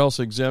whatever else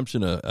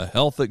exemption, a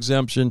health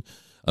exemption.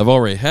 I've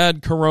already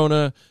had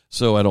corona,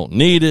 so I don't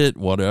need it,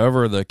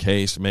 whatever the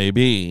case may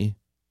be.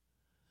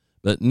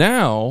 But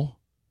now,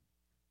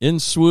 in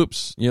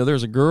swoops,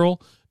 there's a girl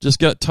just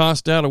got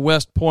tossed out of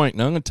West Point.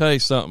 Now, I'm going to tell you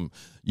something.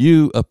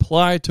 You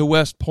apply to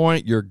West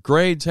Point, your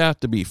grades have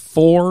to be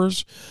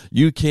 4s.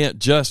 You can't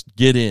just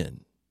get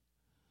in.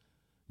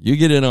 You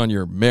get in on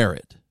your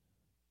merit.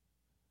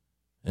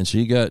 And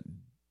she got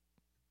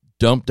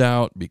dumped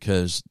out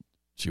because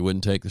she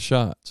wouldn't take the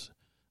shots.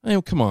 I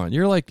mean, come on.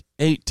 You're like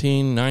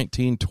 18,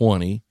 19,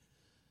 20,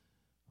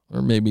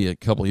 or maybe a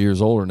couple of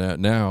years older than that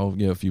now,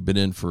 if you've been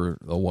in for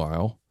a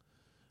while.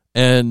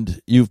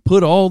 And you've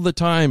put all the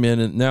time in,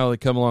 and now they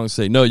come along and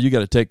say, no, you got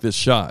to take this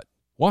shot.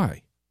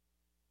 Why?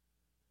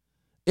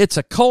 It's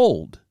a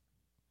cold.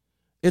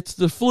 It's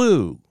the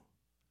flu.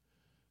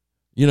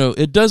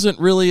 It doesn't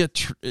really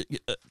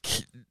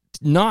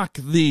knock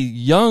the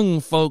young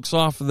folks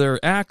off of their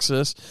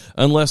axis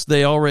unless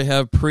they already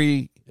have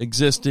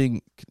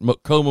pre-existing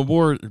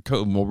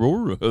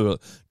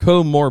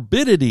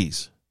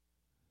comorbidities.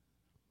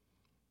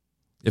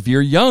 If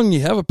you're young,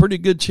 you have a pretty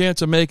good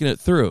chance of making it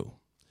through.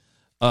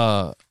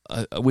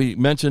 We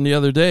mentioned the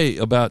other day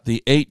about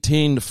the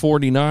 18 to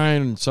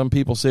 49, and some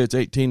people say it's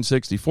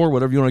 1864,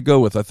 whatever you want to go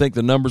with. I think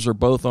the numbers are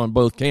both on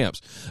both camps.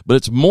 But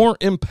it's more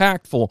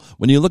impactful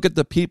when you look at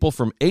the people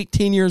from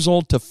 18 years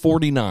old to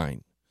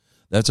 49.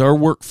 That's our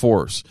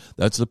workforce.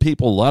 That's the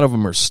people, a lot of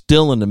them are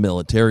still in the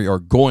military or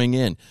going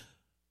in,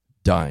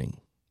 dying.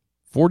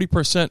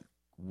 40%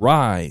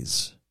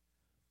 rise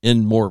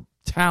in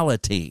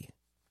mortality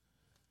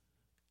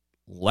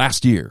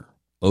last year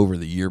over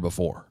the year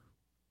before.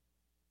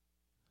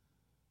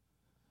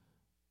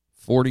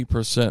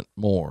 40%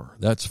 more.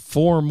 That's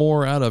 4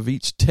 more out of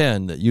each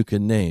 10 that you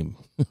can name,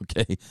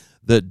 okay,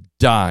 that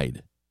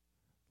died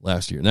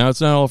last year. Now,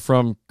 it's not all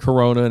from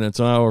corona, and it's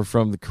not all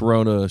from the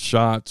corona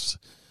shots.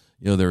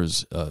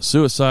 There's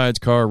suicides,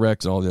 car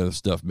wrecks, and all the other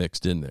stuff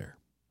mixed in there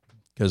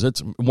because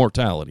it's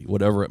mortality,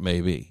 whatever it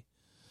may be.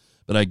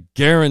 But I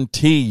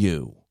guarantee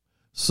you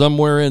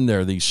somewhere in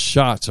there these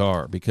shots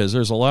are, because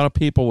there's a lot of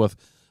people with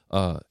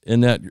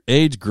in that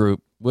age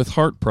group with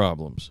heart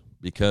problems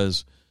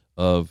because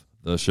of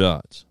the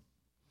shots.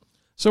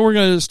 So we're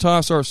going to just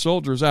toss our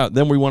soldiers out.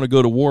 Then we want to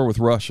go to war with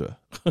Russia.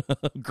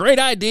 Great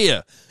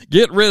idea.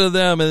 Get rid of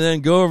them and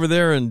then go over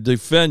there and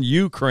defend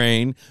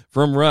Ukraine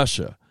from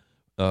Russia.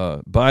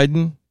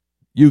 Biden,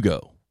 you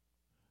go.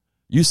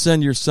 You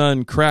send your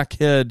son,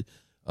 crackhead,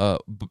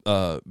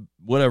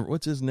 whatever.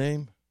 What's his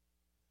name?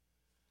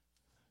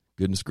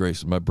 Goodness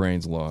gracious, my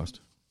brain's lost.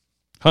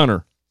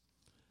 Hunter.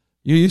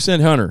 You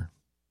send Hunter.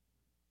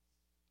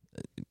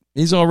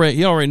 He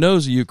already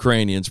knows the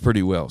Ukrainians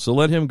pretty well, so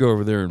let him go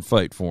over there and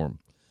fight for them.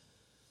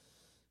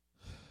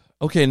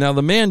 Okay, now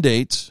the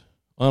mandates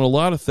on a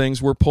lot of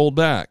things were pulled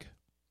back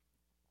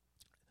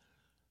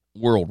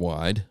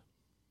worldwide,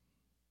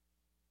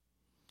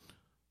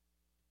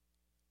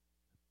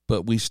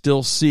 but we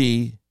still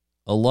see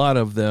a lot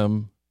of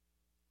them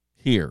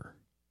here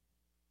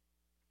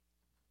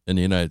in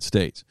the United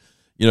States.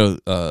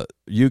 UK,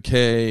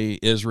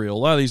 Israel, a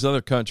lot of these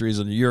other countries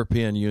in the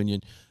European Union,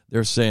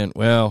 they're saying,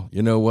 well,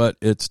 you know what?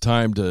 It's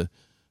time to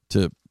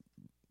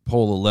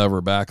pull the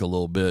lever back a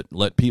little bit,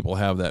 let people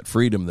have that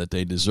freedom that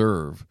they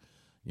deserve.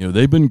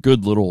 They've been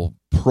good little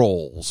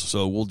proles,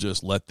 so we'll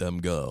just let them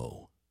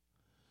go.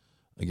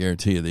 I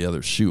guarantee you the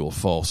other shoe will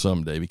fall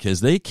someday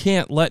because they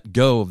can't let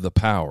go of the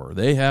power.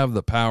 They have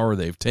the power.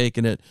 They've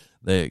taken it.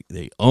 They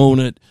own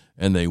it,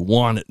 and they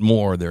want it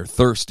more. They're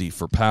thirsty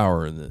for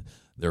power, and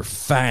their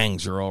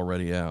fangs are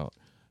already out.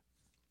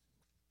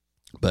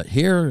 But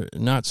here,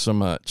 not so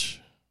much.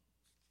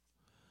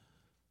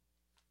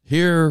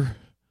 Here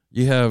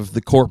you have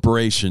the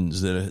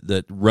corporations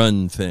that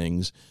run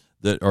things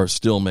that are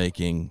still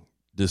making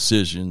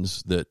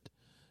decisions that,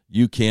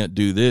 you can't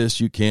do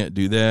this, you can't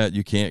do that,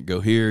 you can't go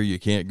here, you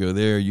can't go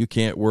there, you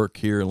can't work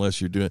here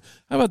unless you're doing.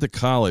 How about the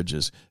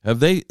colleges? Have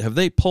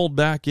they pulled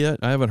back yet?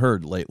 I haven't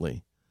heard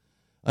lately.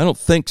 I don't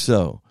think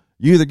so.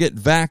 You either get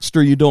vaxxed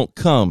or you don't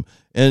come.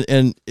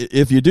 And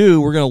if you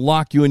do, we're going to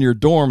lock you in your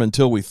dorm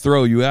until we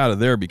throw you out of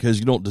there because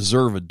you don't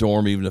deserve a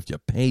dorm even if you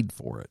paid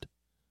for it.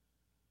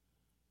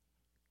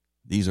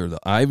 These are the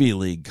Ivy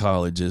League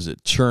colleges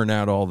that churn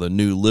out all the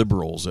new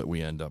liberals that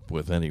we end up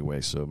with anyway,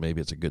 so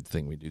maybe it's a good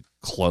thing we do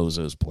close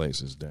those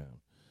places down.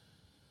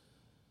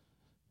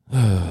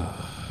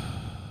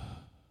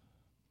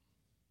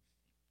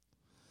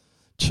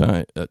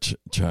 China,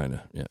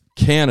 yeah.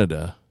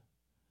 Canada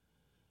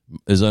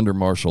is under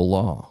martial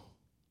law.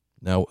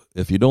 Now,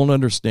 if you don't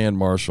understand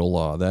martial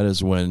law, that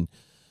is when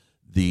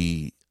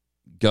the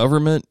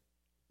government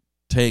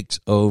takes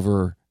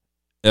over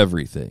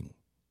everything.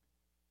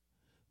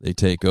 They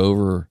take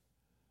over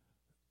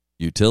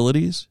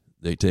utilities.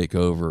 They take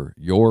over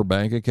your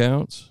bank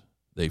accounts.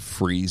 They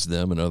freeze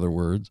them, in other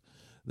words.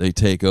 They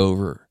take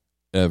over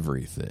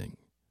everything.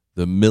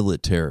 The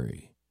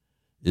military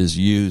is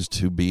used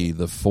to be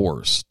the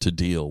force to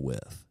deal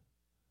with.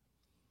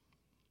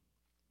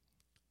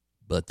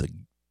 But the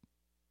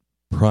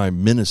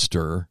prime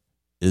minister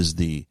is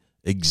the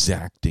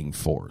exacting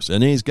force.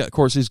 And he's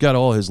got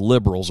all his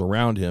liberals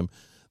around him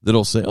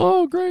that'll say,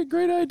 oh, great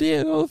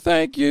idea. Oh,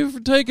 thank you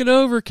for taking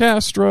over,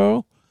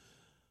 Castro.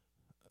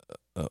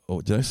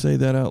 Did I say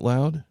that out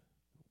loud?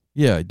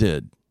 Yeah, I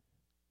did.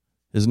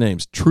 His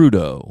name's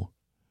Trudeau.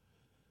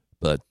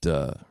 But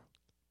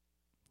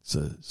it's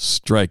a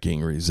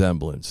striking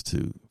resemblance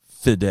to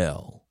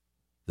Fidel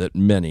that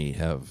many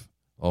have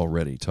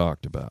already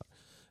talked about.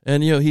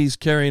 And, he's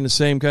carrying the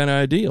same kind of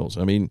ideals.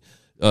 I mean,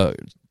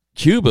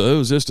 Cuba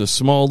was just a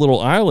small little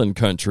island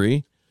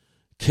country.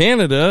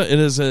 Canada, it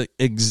is an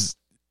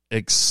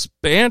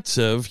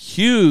expansive,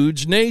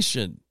 huge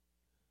nation.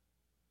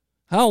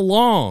 How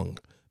long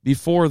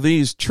before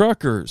these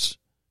truckers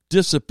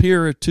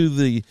disappear to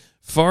the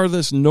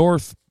farthest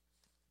north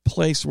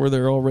place where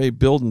they're already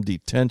building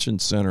detention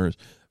centers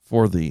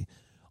for the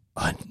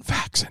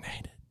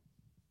unvaccinated?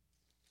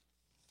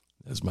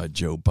 That's my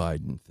Joe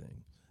Biden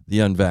thing. The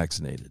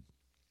unvaccinated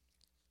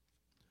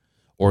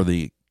or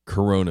the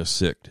corona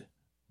sick,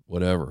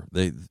 whatever.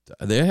 They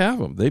have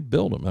them. They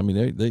build them. I mean,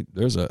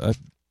 I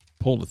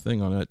pulled a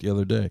thing on that the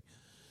other day.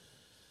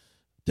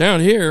 Down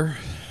here,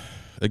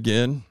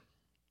 again,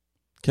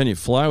 can you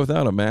fly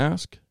without a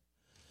mask?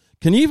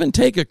 Can you even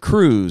take a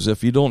cruise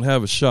if you don't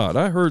have a shot?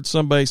 I heard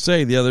somebody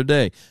say the other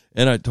day,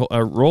 and I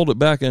rolled it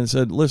back and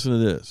said, listen to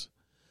this,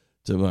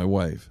 to my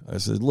wife. I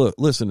said, look,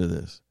 listen to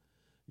this.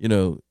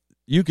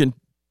 You can,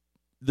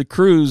 the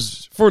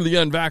cruise for the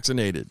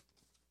unvaccinated.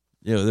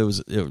 There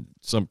was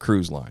some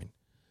cruise line.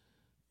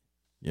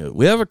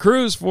 We have a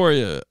cruise for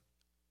you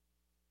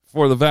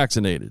for the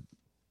vaccinated.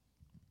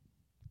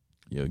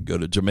 Go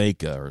to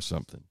Jamaica or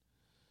something.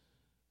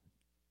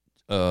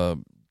 I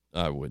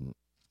wouldn't.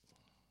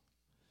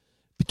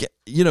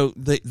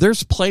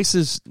 There's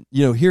places,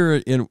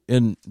 here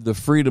in the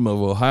freedom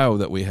of Ohio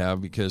that we have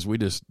because we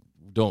just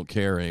don't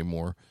care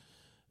anymore.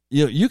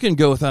 You can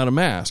go without a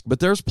mask, but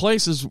there's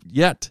places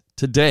yet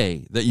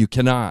today that you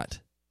cannot.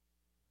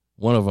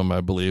 One of them, I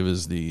believe,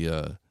 is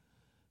the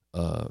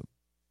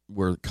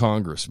where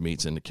Congress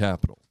meets in the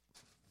Capitol.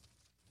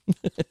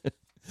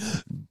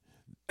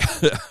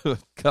 A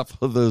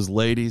couple of those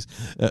ladies,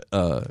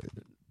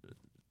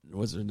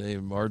 what's her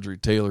name, Marjorie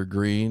Taylor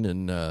Greene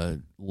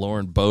and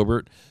Lauren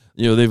Boebert,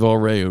 they've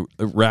already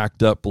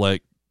racked up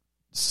like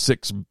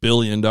 $6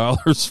 billion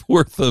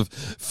worth of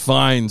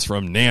fines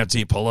from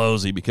Nancy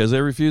Pelosi because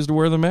they refused to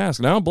wear the mask.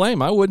 And I don't blame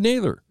them. I wouldn't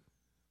either.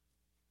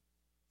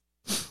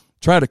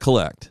 Try to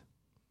collect.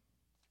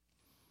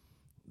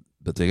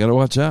 But they got to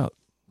watch out.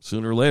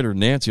 Sooner or later,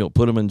 Nancy will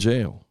put them in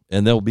jail.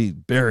 And they'll be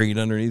buried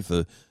underneath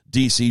the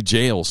D.C.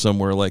 jail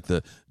somewhere like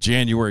the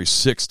January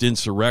 6th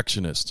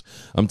insurrectionists.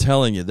 I'm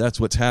telling you, that's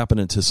what's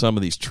happening to some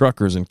of these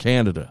truckers in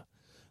Canada.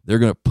 They're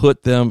going to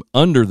put them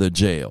under the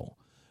jail.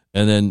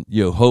 And then,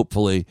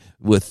 hopefully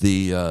with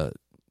the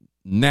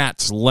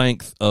gnat's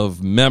length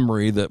of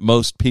memory that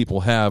most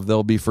people have,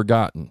 they'll be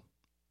forgotten.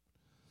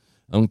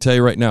 I'm going to tell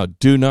you right now,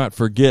 do not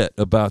forget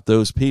about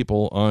those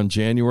people on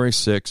January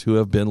 6th who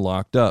have been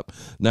locked up.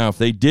 Now, if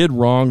they did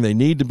wrong, they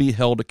need to be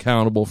held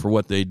accountable for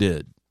what they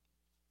did,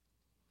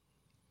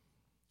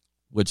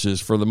 which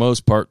is, for the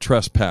most part,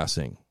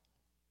 trespassing.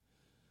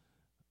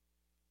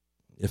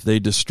 If they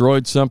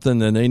destroyed something,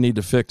 then they need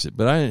to fix it.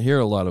 But I didn't hear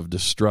a lot of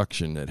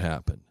destruction that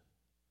happened.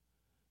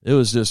 It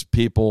was just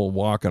people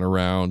walking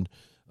around.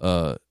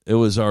 It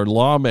was our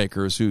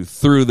lawmakers who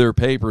threw their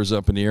papers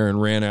up in the air and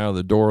ran out of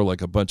the door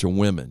like a bunch of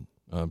women.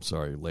 I'm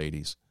sorry,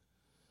 ladies.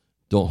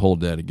 Don't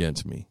hold that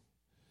against me.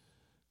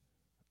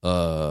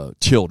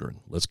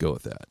 Children. Let's go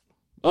with that.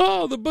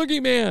 Oh, the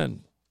boogeyman.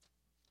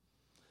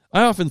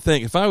 I often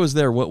think, if I was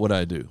there, what would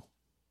I do?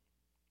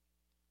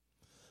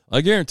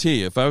 I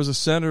guarantee you, if I was a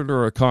senator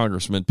or a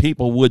congressman,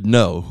 people would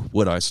know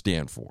what I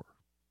stand for.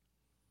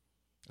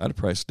 I'd have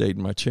probably stayed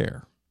in my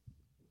chair.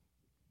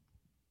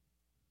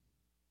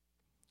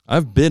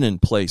 I've been in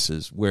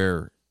places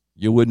where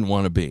you wouldn't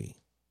want to be.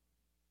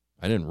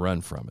 I didn't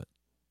run from it.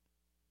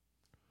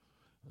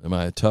 Am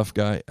I a tough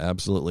guy?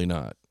 Absolutely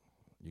not.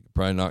 You could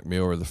probably knock me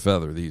over the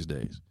feather these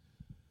days.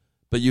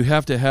 But you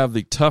have to have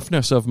the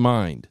toughness of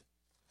mind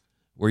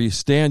where you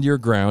stand your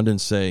ground and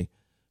say,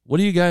 what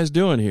are you guys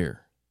doing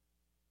here?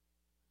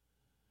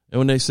 And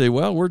when they say,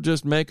 well, we're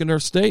just making our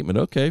statement.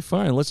 Okay,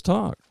 fine, let's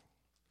talk.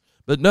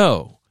 But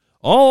no,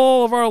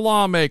 all of our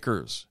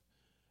lawmakers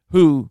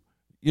who,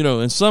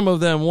 and some of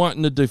them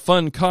wanting to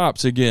defund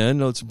cops again,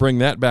 let's bring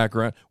that back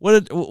around.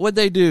 What'd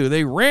they do?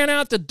 They ran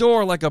out the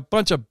door like a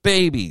bunch of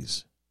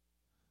babies.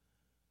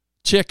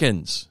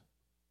 Chickens,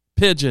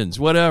 pigeons,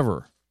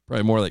 whatever.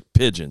 Probably more like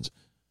pigeons.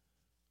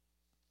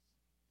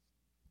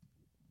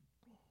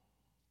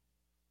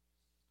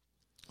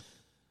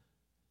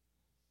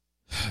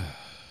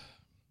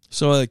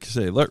 So like I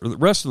say, the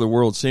rest of the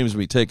world seems to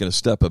be taking a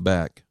step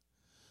back,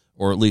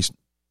 or at least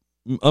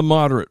a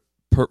moderate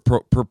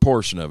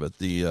proportion of it.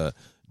 The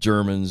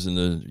Germans and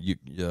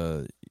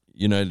the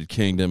United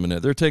Kingdom, and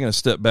they're taking a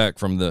step back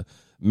from the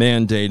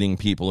mandating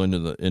people into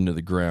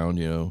the ground.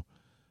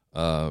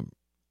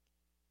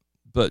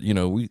 But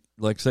we,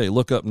 like I say,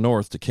 look up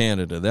north to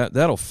Canada.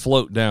 That'll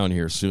float down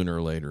here sooner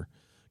or later,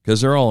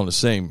 because they're all in the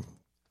same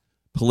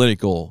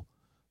political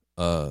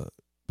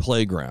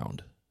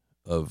playground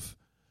of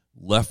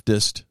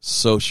leftist,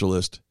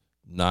 socialist,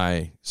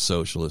 nigh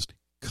socialist,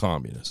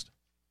 communist.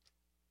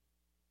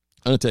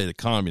 I'm going to tell you, the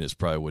communists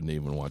probably wouldn't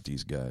even want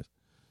these guys.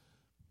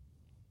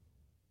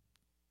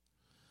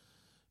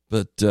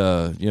 But,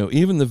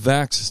 even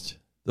the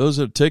those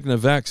that are taking the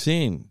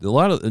vaccine,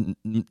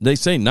 they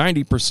say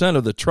 90%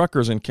 of the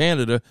truckers in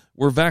Canada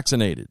were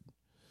vaccinated.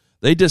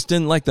 They just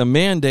didn't like the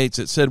mandates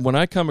that said, when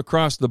I come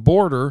across the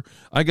border,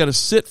 I got to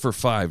sit for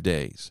 5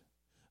 days.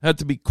 I have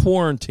to be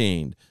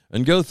quarantined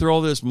and go through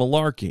all this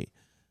malarkey.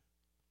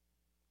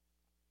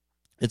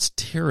 It's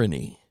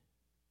tyranny.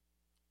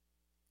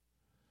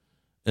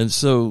 And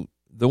so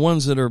the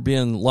ones that are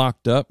being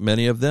locked up,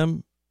 many of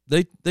them,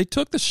 they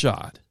took the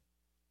shot.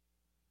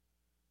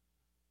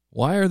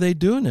 Why are they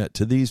doing that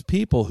to these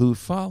people who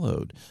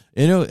followed?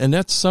 And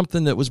that's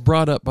something that was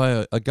brought up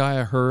by a guy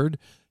I heard.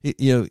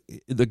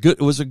 It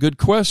was a good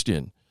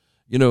question.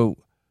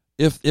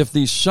 If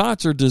these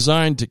shots are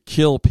designed to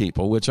kill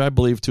people, which I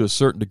believe to a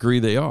certain degree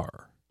they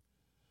are,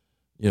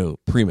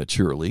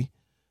 prematurely,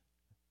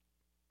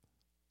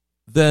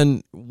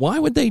 then why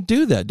would they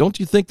do that?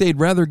 Don't you think they'd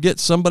rather get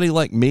somebody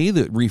like me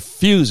that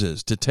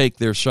refuses to take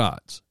their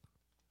shots?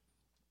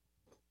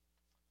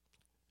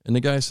 And the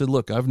guy said,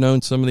 look, I've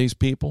known some of these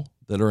people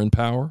that are in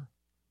power,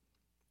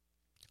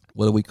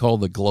 what we call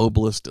the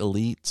globalist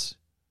elites.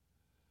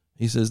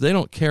 He says they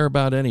don't care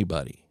about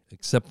anybody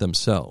except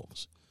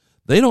themselves.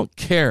 They don't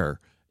care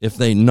if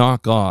they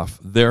knock off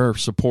their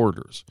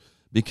supporters,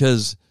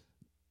 because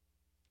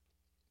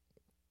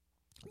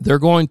they're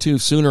going to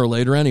sooner or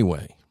later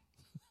anyway.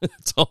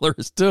 That's all there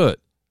is to it.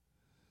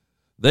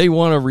 They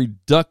want a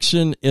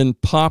reduction in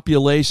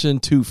population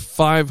to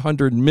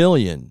 500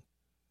 million.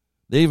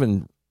 They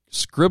even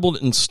scribbled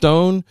it in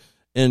stone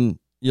in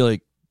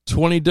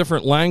 20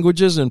 different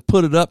languages and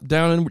put it up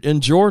down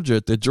in Georgia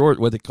at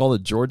what they call the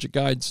Georgia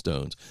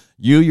Guidestones.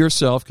 You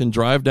yourself can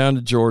drive down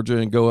to Georgia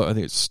and go, I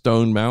think it's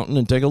Stone Mountain,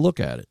 and take a look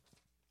at it.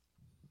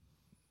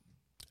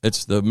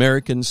 It's the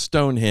American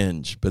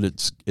Stonehenge, but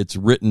it's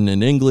written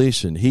in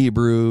English and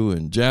Hebrew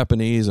and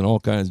Japanese and all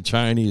kinds of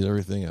Chinese,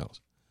 everything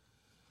else.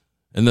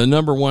 And the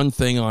number one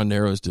thing on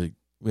there is to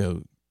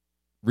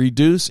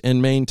reduce and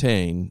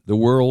maintain the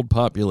world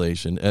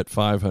population at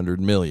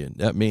 500 million.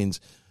 That means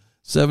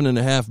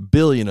 7.5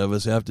 billion of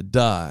us have to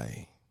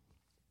die.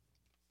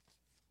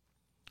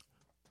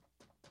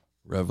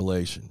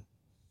 Revelation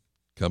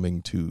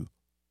coming to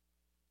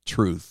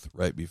truth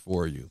right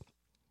before you.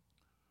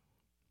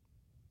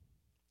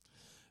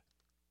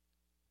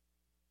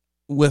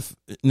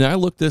 Now I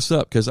looked this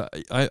up because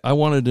I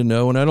wanted to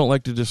know, and I don't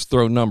like to just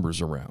throw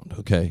numbers around,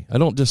 okay? I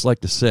don't just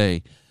like to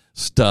say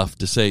stuff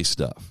to say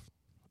stuff.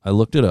 I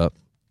looked it up.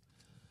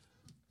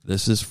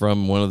 This is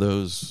from one of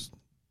those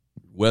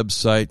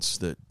websites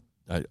that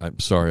I'm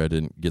sorry I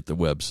didn't get the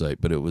website,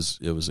 but it was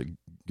a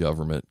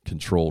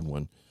government-controlled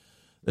one.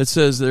 It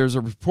says there's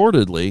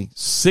reportedly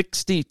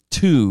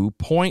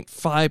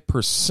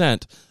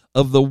 62.5%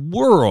 of the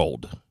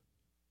world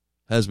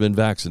has been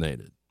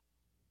vaccinated.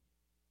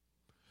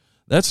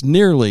 That's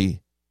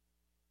nearly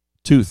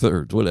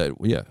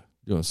 2/3.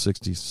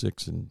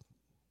 66 and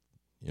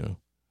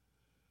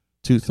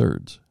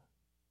 2/3.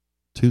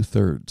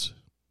 2/3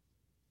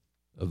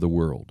 of the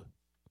world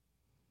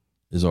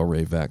is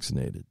already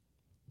vaccinated.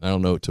 I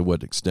don't know to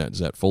what extent. Is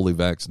that fully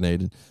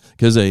vaccinated?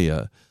 Because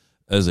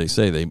as they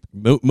say, they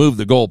move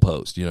the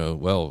goalpost.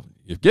 Well,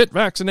 you get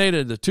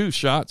vaccinated, the 2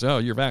 shots, oh,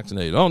 you're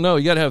vaccinated. Oh, no,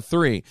 you got to have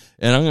 3.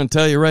 And I'm going to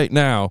tell you right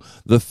now,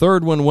 the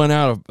 3rd one went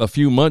out a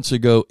few months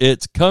ago.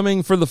 It's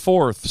coming for the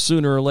 4th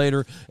sooner or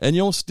later, and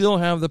you'll still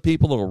have the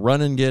people that will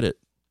run and get it.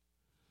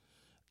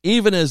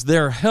 Even as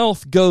their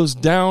health goes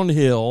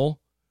downhill,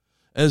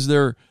 as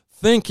their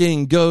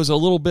thinking goes a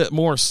little bit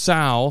more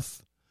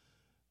south,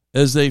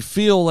 as they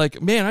feel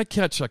like, man, I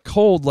catch a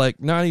cold, like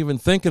not even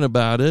thinking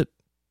about it,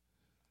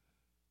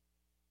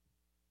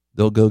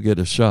 they'll go get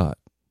a shot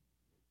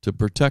to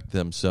protect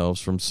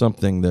themselves from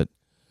something that,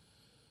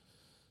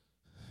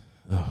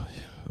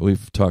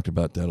 we've talked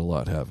about that a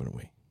lot, haven't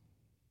we?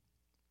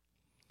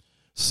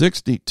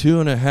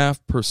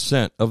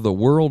 62.5% of the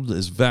world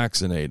is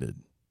vaccinated.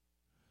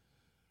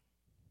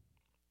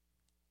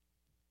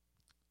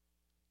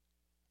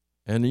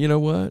 And you know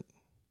what?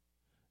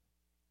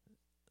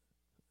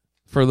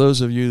 For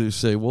those of you who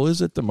say, well,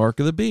 is it the mark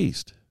of the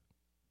beast?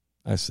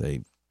 I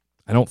say,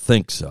 I don't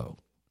think so.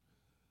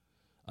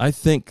 I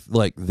think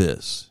like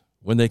this.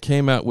 When they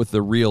came out with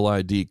the real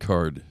ID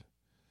card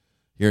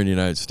here in the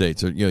United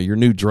States, or, your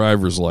new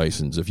driver's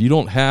license, if you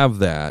don't have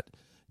that,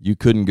 you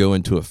couldn't go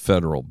into a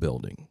federal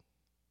building.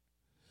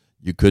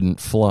 You couldn't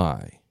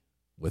fly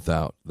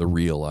without the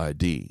real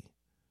ID.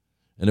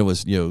 And it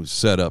was,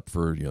 set up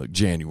for,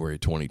 January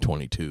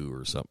 2022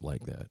 or something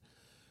like that.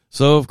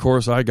 So, of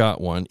course, I got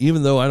one,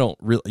 even though I don't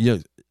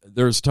really,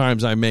 there's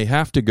times I may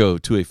have to go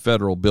to a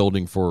federal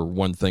building for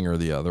one thing or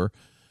the other.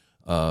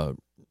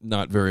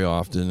 Not very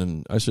often,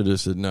 and I should have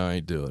said, no, I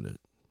ain't doing it.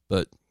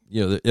 But,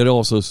 it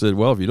also said,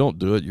 well, if you don't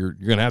do it, you're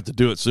going to have to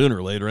do it sooner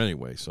or later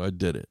anyway, so I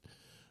did it.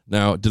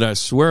 Now, did I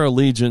swear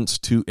allegiance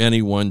to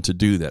anyone to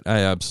do that? I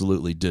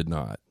absolutely did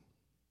not.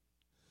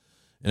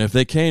 And if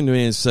they came to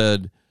me and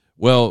said,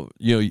 well,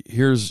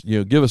 here's,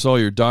 give us all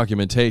your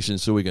documentation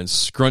so we can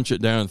scrunch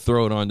it down and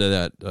throw it onto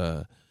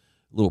that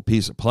little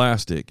piece of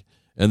plastic,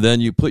 and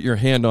then you put your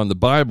hand on the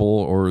Bible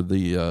or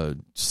the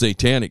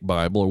satanic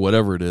Bible or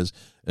whatever it is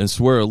and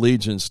swear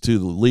allegiance to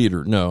the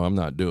leader. No, I'm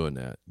not doing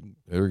that.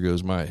 There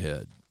goes my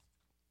head.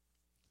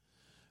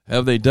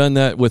 Have they done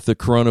that with the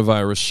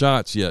coronavirus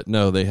shots yet?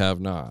 No, they have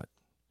not.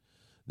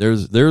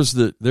 There's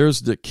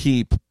the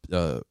key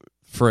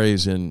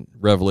phrase in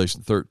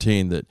Revelation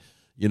 13 that,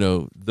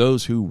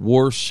 those who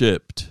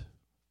worshipped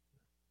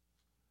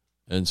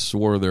and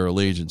swore their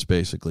allegiance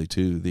basically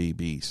to the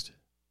beast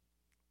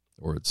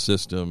or its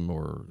system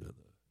or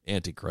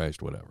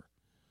Antichrist, whatever.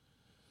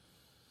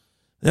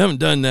 They haven't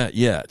done that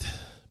yet.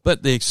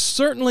 But they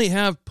certainly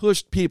have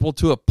pushed people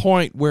to a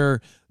point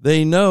where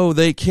they know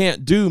they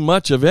can't do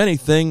much of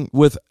anything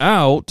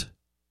without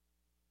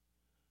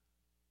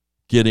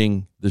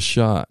getting the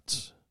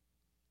shots.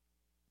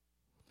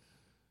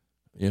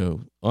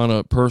 On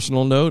a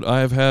personal note,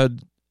 I've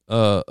had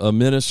a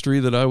ministry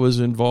that I was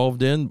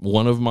involved in,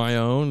 one of my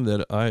own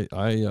that I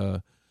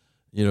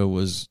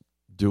was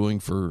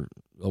doing for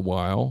a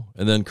while,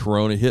 and then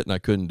Corona hit and I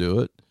couldn't do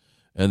it,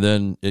 and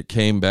then it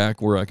came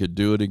back where I could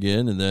do it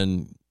again, and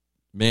then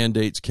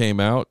mandates came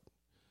out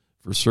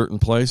for certain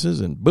places,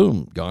 and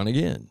boom, gone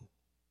again.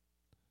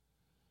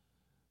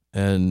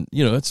 And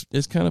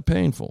it's kind of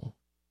painful.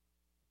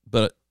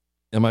 But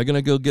am I going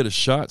to go get a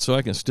shot so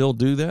I can still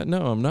do that?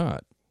 No, I'm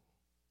not.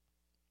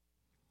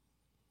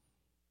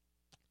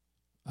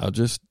 I'll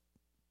just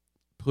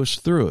push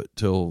through it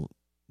till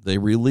they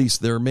release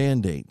their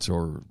mandates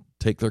or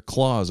take their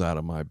claws out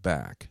of my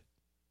back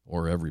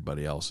or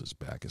everybody else's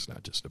back. It's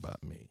not just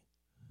about me.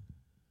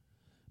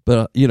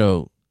 But,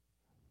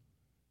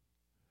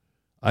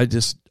 I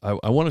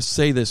want to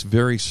say this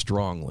very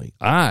strongly.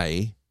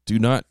 I do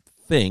not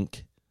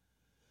think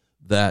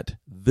that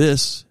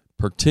this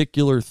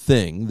particular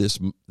thing, this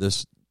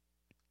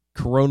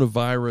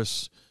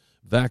coronavirus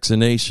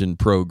vaccination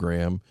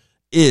program,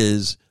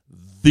 is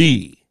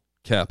the,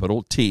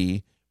 capital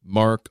T,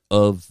 mark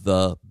of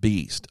the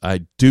beast.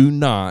 I do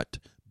not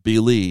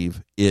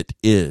believe it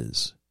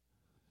is.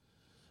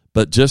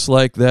 But just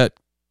like that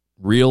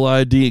real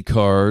ID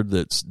card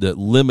that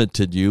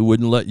limited you,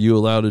 wouldn't let you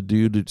allow to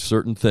do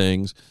certain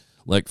things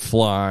like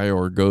fly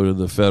or go to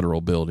the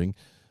federal building,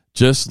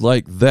 just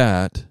like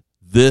that,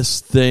 this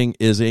thing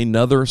is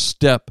another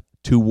step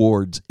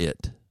towards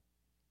it.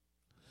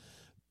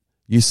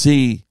 You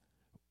see,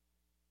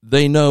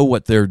 they know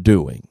what they're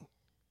doing.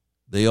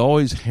 They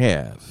always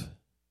have.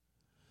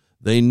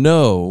 They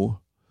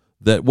know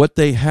that what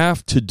they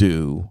have to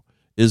do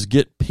is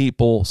get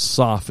people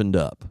softened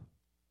up.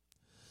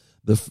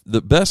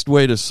 The best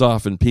way to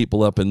soften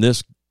people up in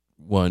this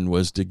one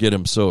was to get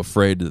them so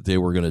afraid that they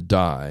were going to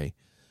die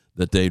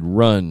that they'd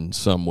run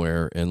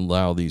somewhere and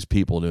allow these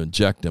people to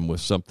inject them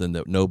with something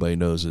that nobody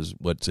knows is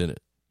what's in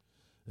it,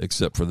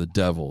 except for the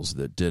devils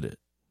that did it.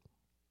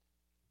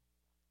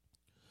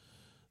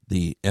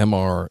 The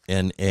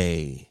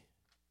mRNA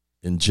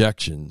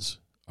injections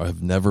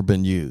have never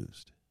been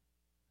used.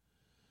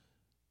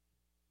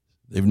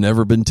 They've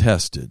never been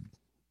tested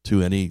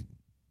to any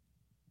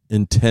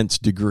intense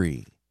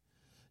degree.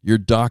 Your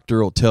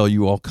doctor will tell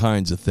you all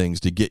kinds of things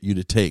to get you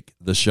to take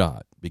the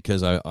shot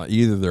because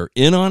either they're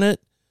in on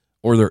it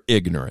or they're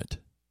ignorant.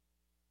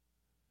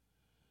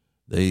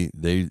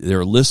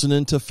 They're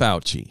listening to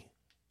Fauci.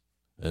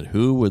 And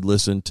who would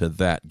listen to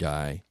that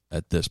guy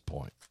at this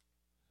point?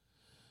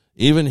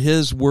 Even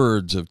his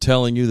words of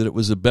telling you that it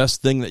was the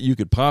best thing that you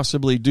could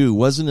possibly do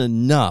wasn't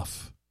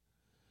enough.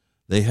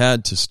 They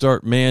had to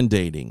start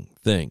mandating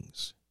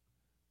things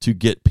to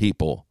get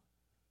people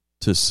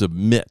to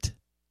submit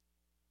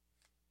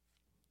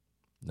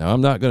Now,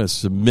 I'm not going to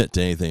submit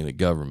to anything the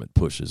government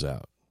pushes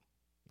out.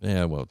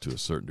 Yeah, well, to a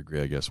certain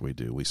degree, I guess we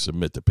do. We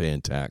submit to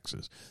paying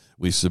taxes.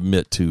 We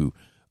submit to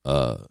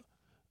the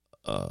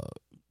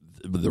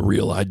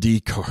real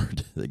ID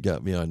card. That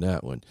got me on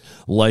that one.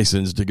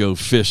 License to go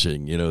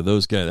fishing.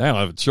 Those guys. I don't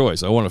have a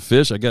choice. I want to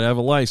fish. I got to have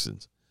a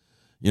license.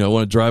 I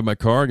want to drive my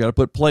car. I got to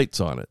put plates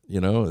on it.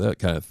 That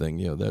kind of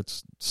thing.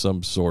 That's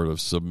some sort of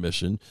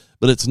submission.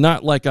 But it's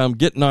not like I'm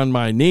getting on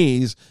my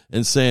knees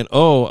and saying,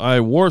 "Oh,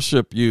 I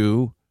worship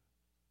you."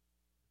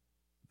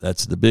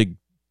 That's the big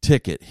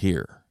ticket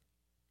here.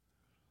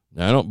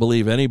 Now, I don't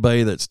believe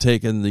anybody that's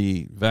taken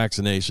the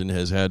vaccination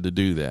has had to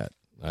do that.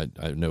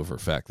 I know for a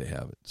fact they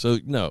haven't. So,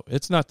 no,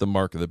 it's not the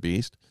mark of the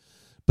beast.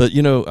 But,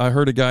 I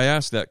heard a guy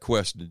ask that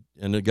question,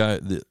 and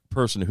the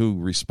person who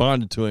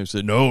responded to him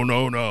said,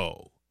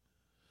 no.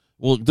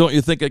 Well, don't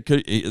you think a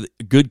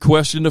good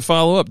question to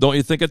follow up? Don't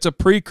you think it's a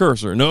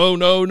precursor?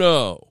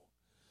 No.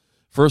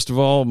 First of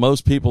all,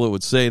 most people that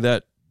would say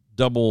that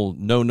double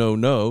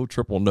no,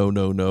 triple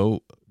no,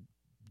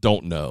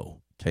 don't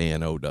know,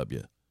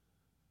 KNOW.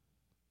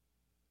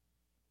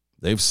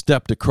 They've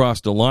stepped across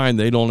the line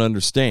they don't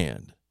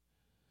understand,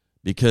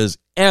 because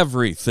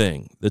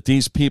everything that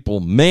these people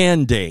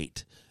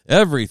mandate,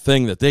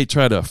 everything that they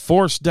try to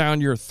force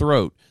down your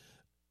throat,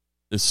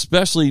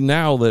 especially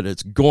now that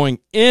it's going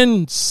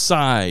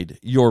inside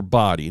your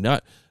body,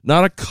 not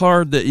a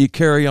card that you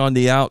carry on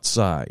the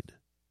outside,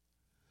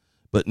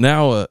 but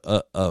now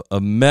a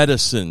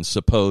medicine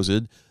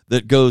supposed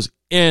that goes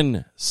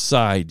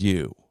inside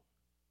you.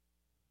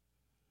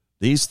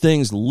 These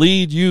things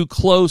lead you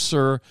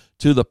closer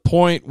to the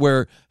point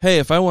where, hey,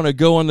 if I want to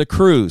go on the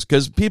cruise,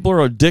 because people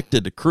are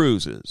addicted to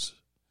cruises.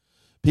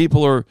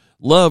 People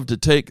love to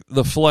take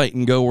the flight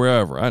and go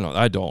wherever.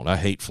 I don't. I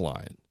hate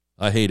flying.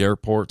 I hate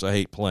airports. I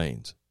hate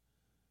planes.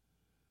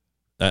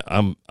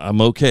 I'm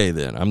okay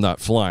then. I'm not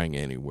flying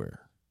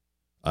anywhere.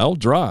 I'll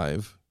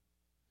drive.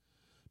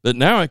 But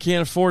now I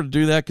can't afford to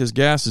do that because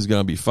gas is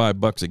going to be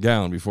 $5 a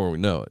gallon before we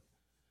know it.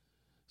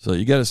 So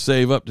you got to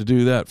save up to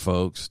do that,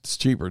 folks. It's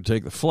cheaper to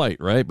take the flight,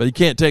 right? But you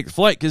can't take the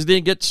flight because you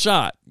didn't get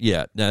shot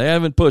yet. Now, they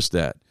haven't pushed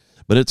that,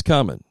 but it's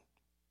coming.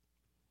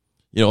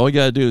 All you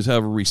got to do is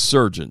have a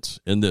resurgence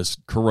in this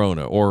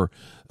corona, or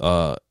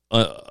the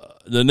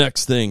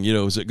next thing,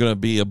 is it going to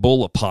be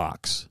Ebola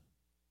pox?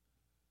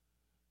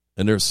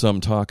 And there's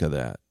some talk of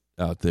that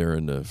out there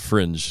in the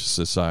fringe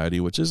society,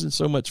 which isn't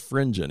so much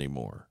fringe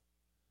anymore.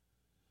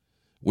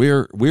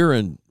 We're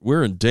in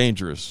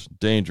dangerous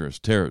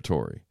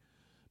territory.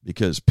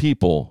 Because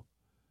people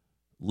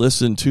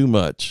listen too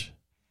much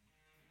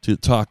to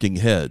talking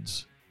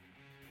heads.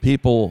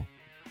 People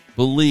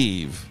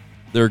believe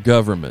their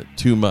government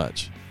too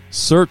much.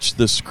 Search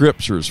the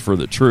scriptures for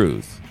the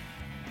truth.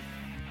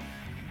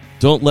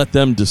 Don't let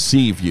them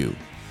deceive you,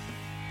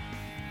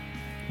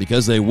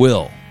 because they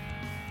will.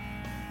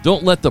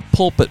 Don't let the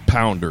pulpit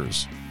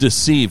pounders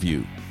deceive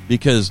you,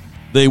 because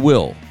they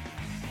will.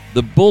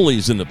 The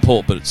bullies in the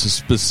pulpit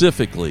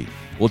specifically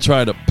will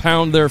try to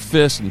pound their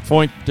fist and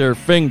point their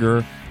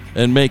finger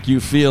and make you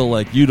feel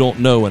like you don't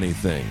know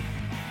anything.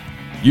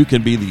 You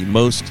can be the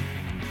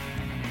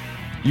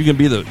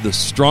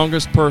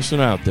strongest person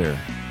out there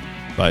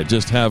by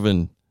just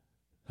having,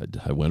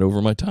 I went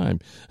over my time,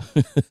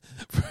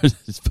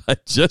 by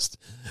just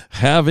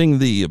having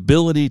the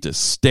ability to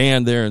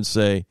stand there and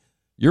say,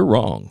 you're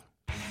wrong.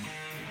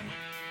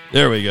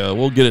 There we go.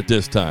 We'll get it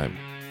this time.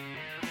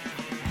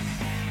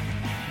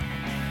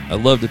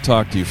 I'd love to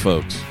talk to you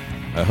folks.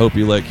 I hope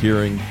you like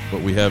hearing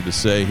what we have to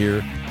say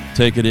here.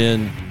 Take it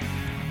in,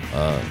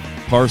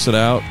 parse it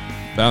out,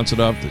 bounce it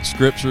off the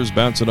scriptures,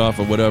 bounce it off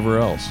of whatever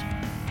else.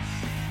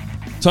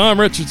 Tom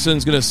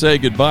Richardson's going to say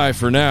goodbye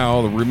for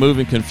now. The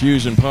Removing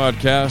Confusion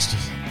podcast,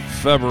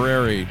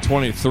 February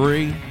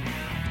 23,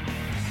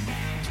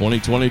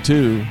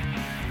 2022.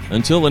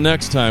 Until the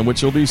next time,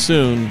 which will be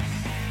soon,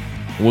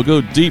 we'll go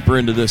deeper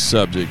into this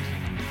subject.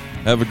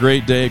 Have a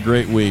great day, a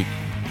great week.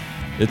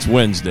 It's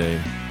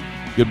Wednesday.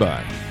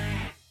 Goodbye.